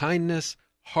see kindness,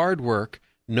 hard work,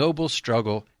 noble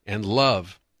struggle, and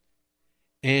love.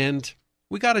 And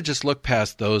we got to just look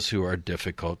past those who are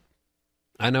difficult.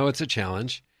 I know it's a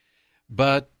challenge,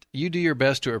 but you do your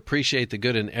best to appreciate the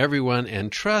good in everyone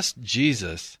and trust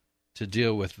Jesus to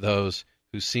deal with those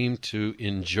who seem to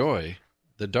enjoy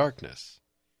the darkness.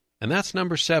 And that's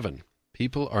number 7.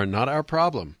 People are not our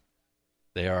problem.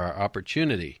 They are our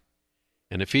opportunity.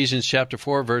 And Ephesians chapter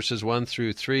 4, verses 1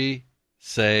 through 3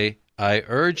 say, I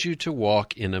urge you to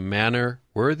walk in a manner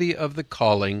worthy of the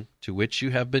calling to which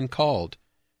you have been called,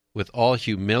 with all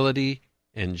humility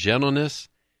and gentleness,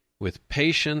 with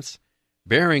patience,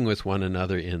 bearing with one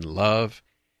another in love,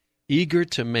 eager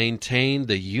to maintain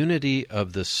the unity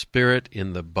of the Spirit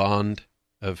in the bond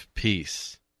of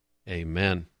peace.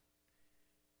 Amen.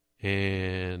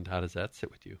 And how does that sit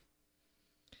with you?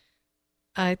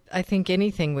 I think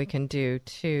anything we can do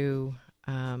to,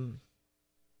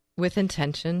 with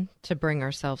intention, to bring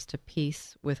ourselves to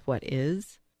peace with what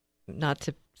is, not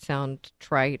to sound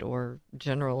trite or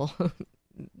general,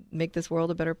 make this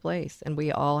world a better place. And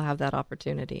we all have that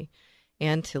opportunity,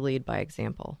 and to lead by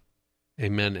example.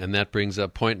 Amen. And that brings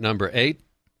up point number 8.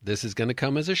 This is going to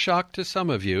come as a shock to some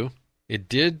of you. It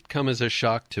did come as a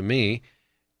shock to me,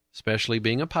 especially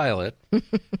being a pilot,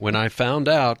 when I found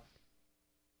out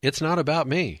it's not about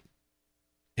me.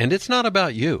 And it's not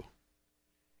about you.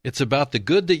 It's about the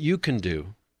good that you can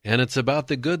do, and it's about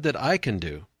the good that I can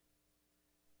do.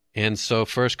 And so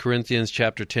 1 Corinthians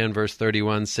chapter 10, verse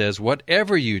 31 says,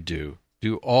 whatever you do,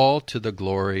 do all to the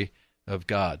glory of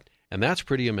God. And that's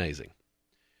pretty amazing.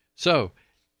 So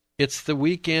it's the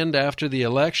weekend after the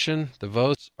election. The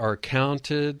votes are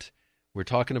counted. We're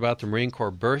talking about the Marine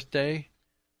Corps birthday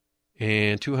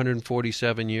and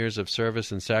 247 years of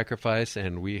service and sacrifice,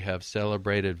 and we have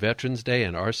celebrated Veterans Day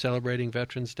and are celebrating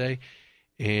Veterans Day,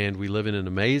 and we live in an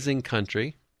amazing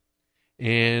country,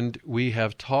 and we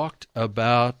have talked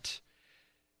about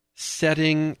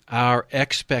setting our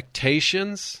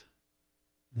expectations,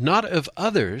 not of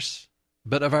others,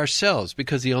 but of ourselves,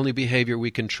 because the only behavior we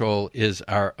control is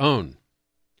our own.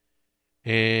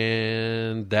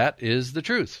 And that is the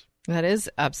truth. That is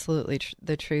absolutely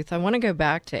the truth. I want to go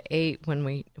back to 8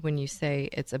 when you say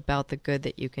it's about the good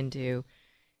that you can do.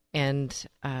 And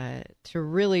to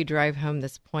really drive home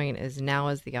this point is now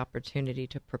is the opportunity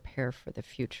to prepare for the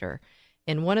future.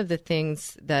 And one of the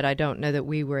things that I don't know that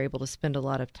we were able to spend a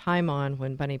lot of time on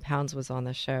when Bunny Pounds was on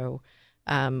the show,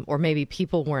 or maybe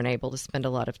people weren't able to spend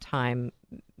a lot of time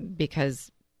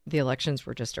because the elections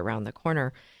were just around the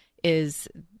corner, is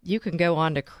you can go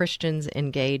on to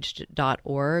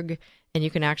christiansengaged.org and you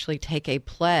can actually take a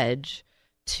pledge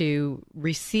to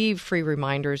receive free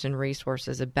reminders and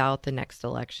resources about the next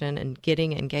election and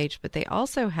getting engaged. But they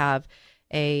also have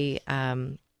they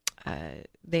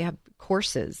have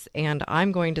courses, and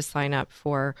I'm going to sign up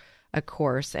for a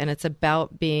course, and it's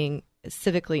about being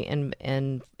civically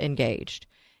engaged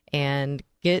and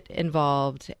get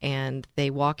involved, and they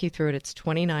walk you through it. It's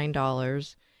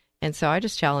 $29. And so I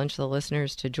just challenge the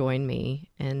listeners to join me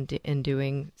in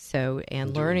doing so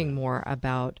and learning more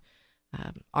about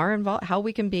how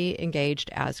we can be engaged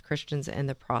as Christians in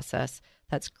the process.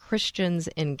 That's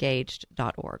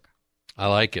christiansengaged.org. I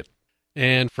like it.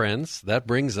 And friends, that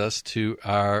brings us to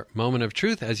our moment of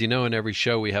truth. As you know, in every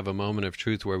show we have a moment of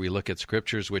truth where we look at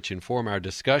scriptures which inform our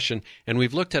discussion, and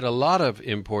we've looked at a lot of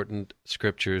important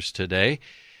scriptures today.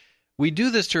 We do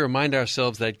this to remind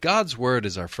ourselves that God's Word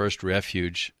is our first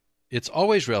refuge. It's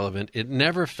always relevant. It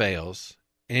never fails.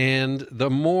 And the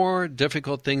more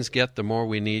difficult things get, the more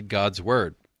we need God's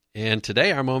Word. And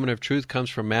today our moment of truth comes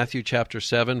from Matthew chapter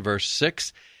 7, verse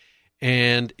 6.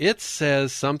 And it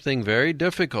says something very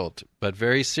difficult, but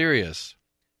very serious.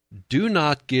 Do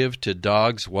not give to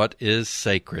dogs what is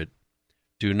sacred.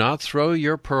 Do not throw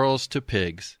your pearls to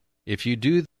pigs. If you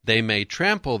do, they may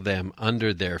trample them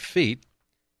under their feet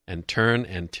and turn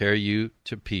and tear you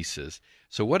to pieces.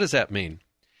 So what does that mean?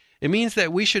 It means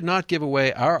that we should not give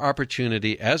away our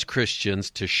opportunity as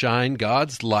Christians to shine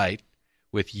God's light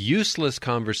with useless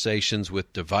conversations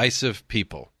with divisive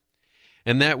people,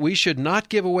 and that we should not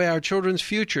give away our children's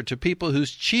future to people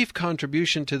whose chief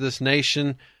contribution to this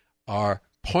nation are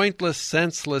pointless,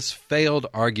 senseless, failed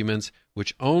arguments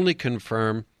which only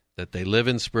confirm that they live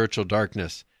in spiritual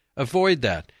darkness. Avoid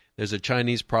that. There's a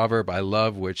Chinese proverb I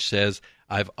love which says,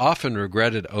 I've often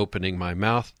regretted opening my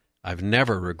mouth. I've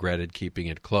never regretted keeping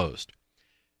it closed.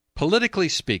 Politically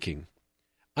speaking,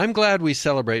 I'm glad we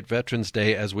celebrate Veterans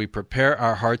Day as we prepare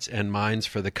our hearts and minds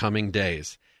for the coming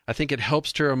days. I think it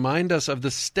helps to remind us of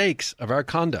the stakes of our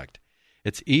conduct.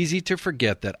 It's easy to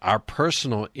forget that our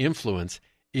personal influence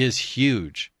is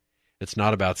huge. It's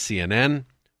not about CNN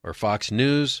or Fox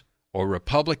News or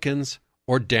Republicans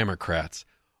or Democrats.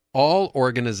 All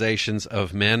organizations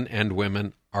of men and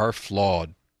women are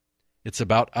flawed. It's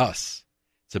about us.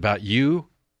 It's about you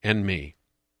and me.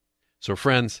 So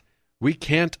friends, we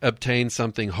can't obtain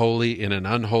something holy in an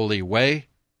unholy way.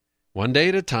 One day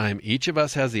at a time, each of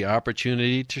us has the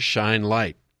opportunity to shine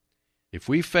light. If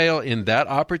we fail in that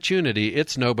opportunity,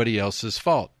 it's nobody else's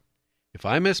fault. If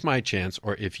I miss my chance,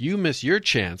 or if you miss your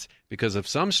chance because of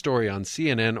some story on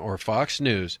CNN or Fox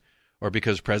News, or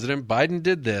because President Biden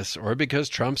did this, or because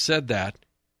Trump said that,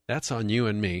 that's on you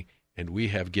and me, and we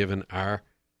have given our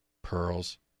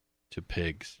pearls to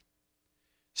pigs.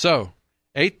 So,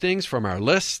 8 things from our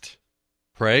list.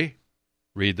 Pray,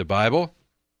 read the Bible.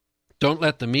 Don't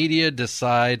let the media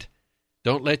decide.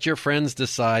 Don't let your friends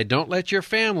decide. Don't let your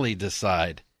family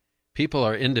decide. People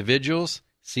are individuals.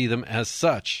 See them as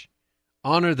such.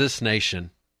 Honor this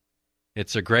nation.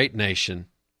 It's a great nation.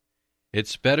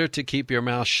 It's better to keep your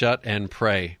mouth shut and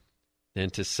pray than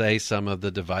to say some of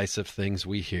the divisive things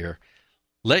we hear.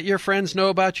 Let your friends know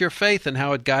about your faith and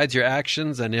how it guides your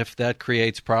actions, and if that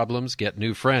creates problems, get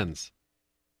new friends.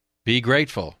 Be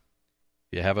grateful.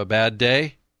 If you have a bad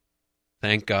day,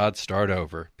 thank God, start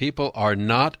over. People are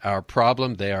not our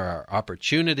problem, they are our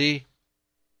opportunity.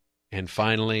 And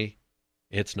finally,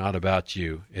 it's not about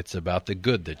you, it's about the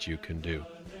good that you can do.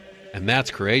 And that's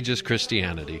Courageous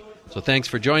Christianity. So thanks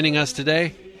for joining us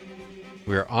today.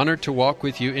 We are honored to walk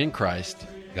with you in Christ.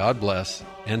 God bless,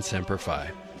 and Semper Fi.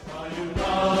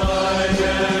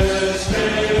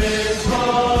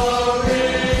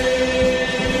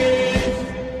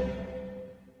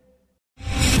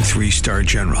 Three-star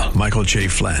General Michael J.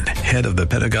 Flynn, head of the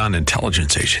Pentagon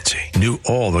Intelligence Agency, knew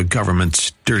all the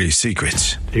government's dirty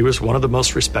secrets. He was one of the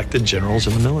most respected generals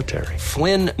in the military.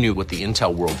 Flynn knew what the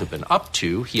intel world had been up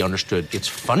to. He understood its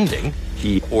funding.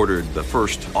 He ordered the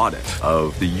first audit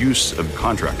of the use of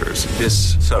contractors.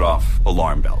 This set off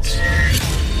alarm bells.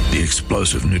 The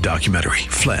explosive new documentary,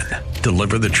 Flynn,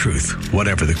 Deliver the Truth,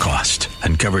 Whatever the Cost,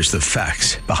 uncovers the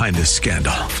facts behind this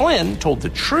scandal. Flynn told the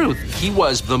truth. He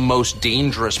was the most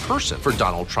dangerous person for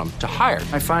Donald Trump to hire.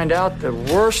 I find out the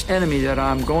worst enemy that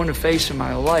I'm going to face in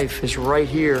my life is right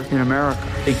here in America.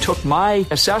 They took my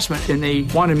assessment and they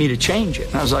wanted me to change it.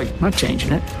 And I was like, I'm not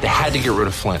changing it. They had to get rid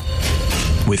of Flynn.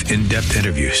 With in-depth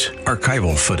interviews,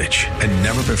 archival footage, and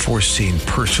never-before-seen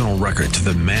personal records of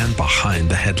the man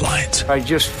behind the headlines. I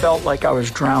just felt like I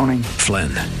was drowning. Flynn,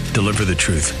 Deliver the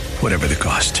Truth, Whatever the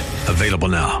Cost. Available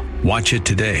now. Watch it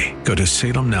today. Go to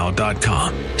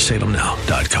salemnow.com.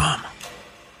 salemnow.com.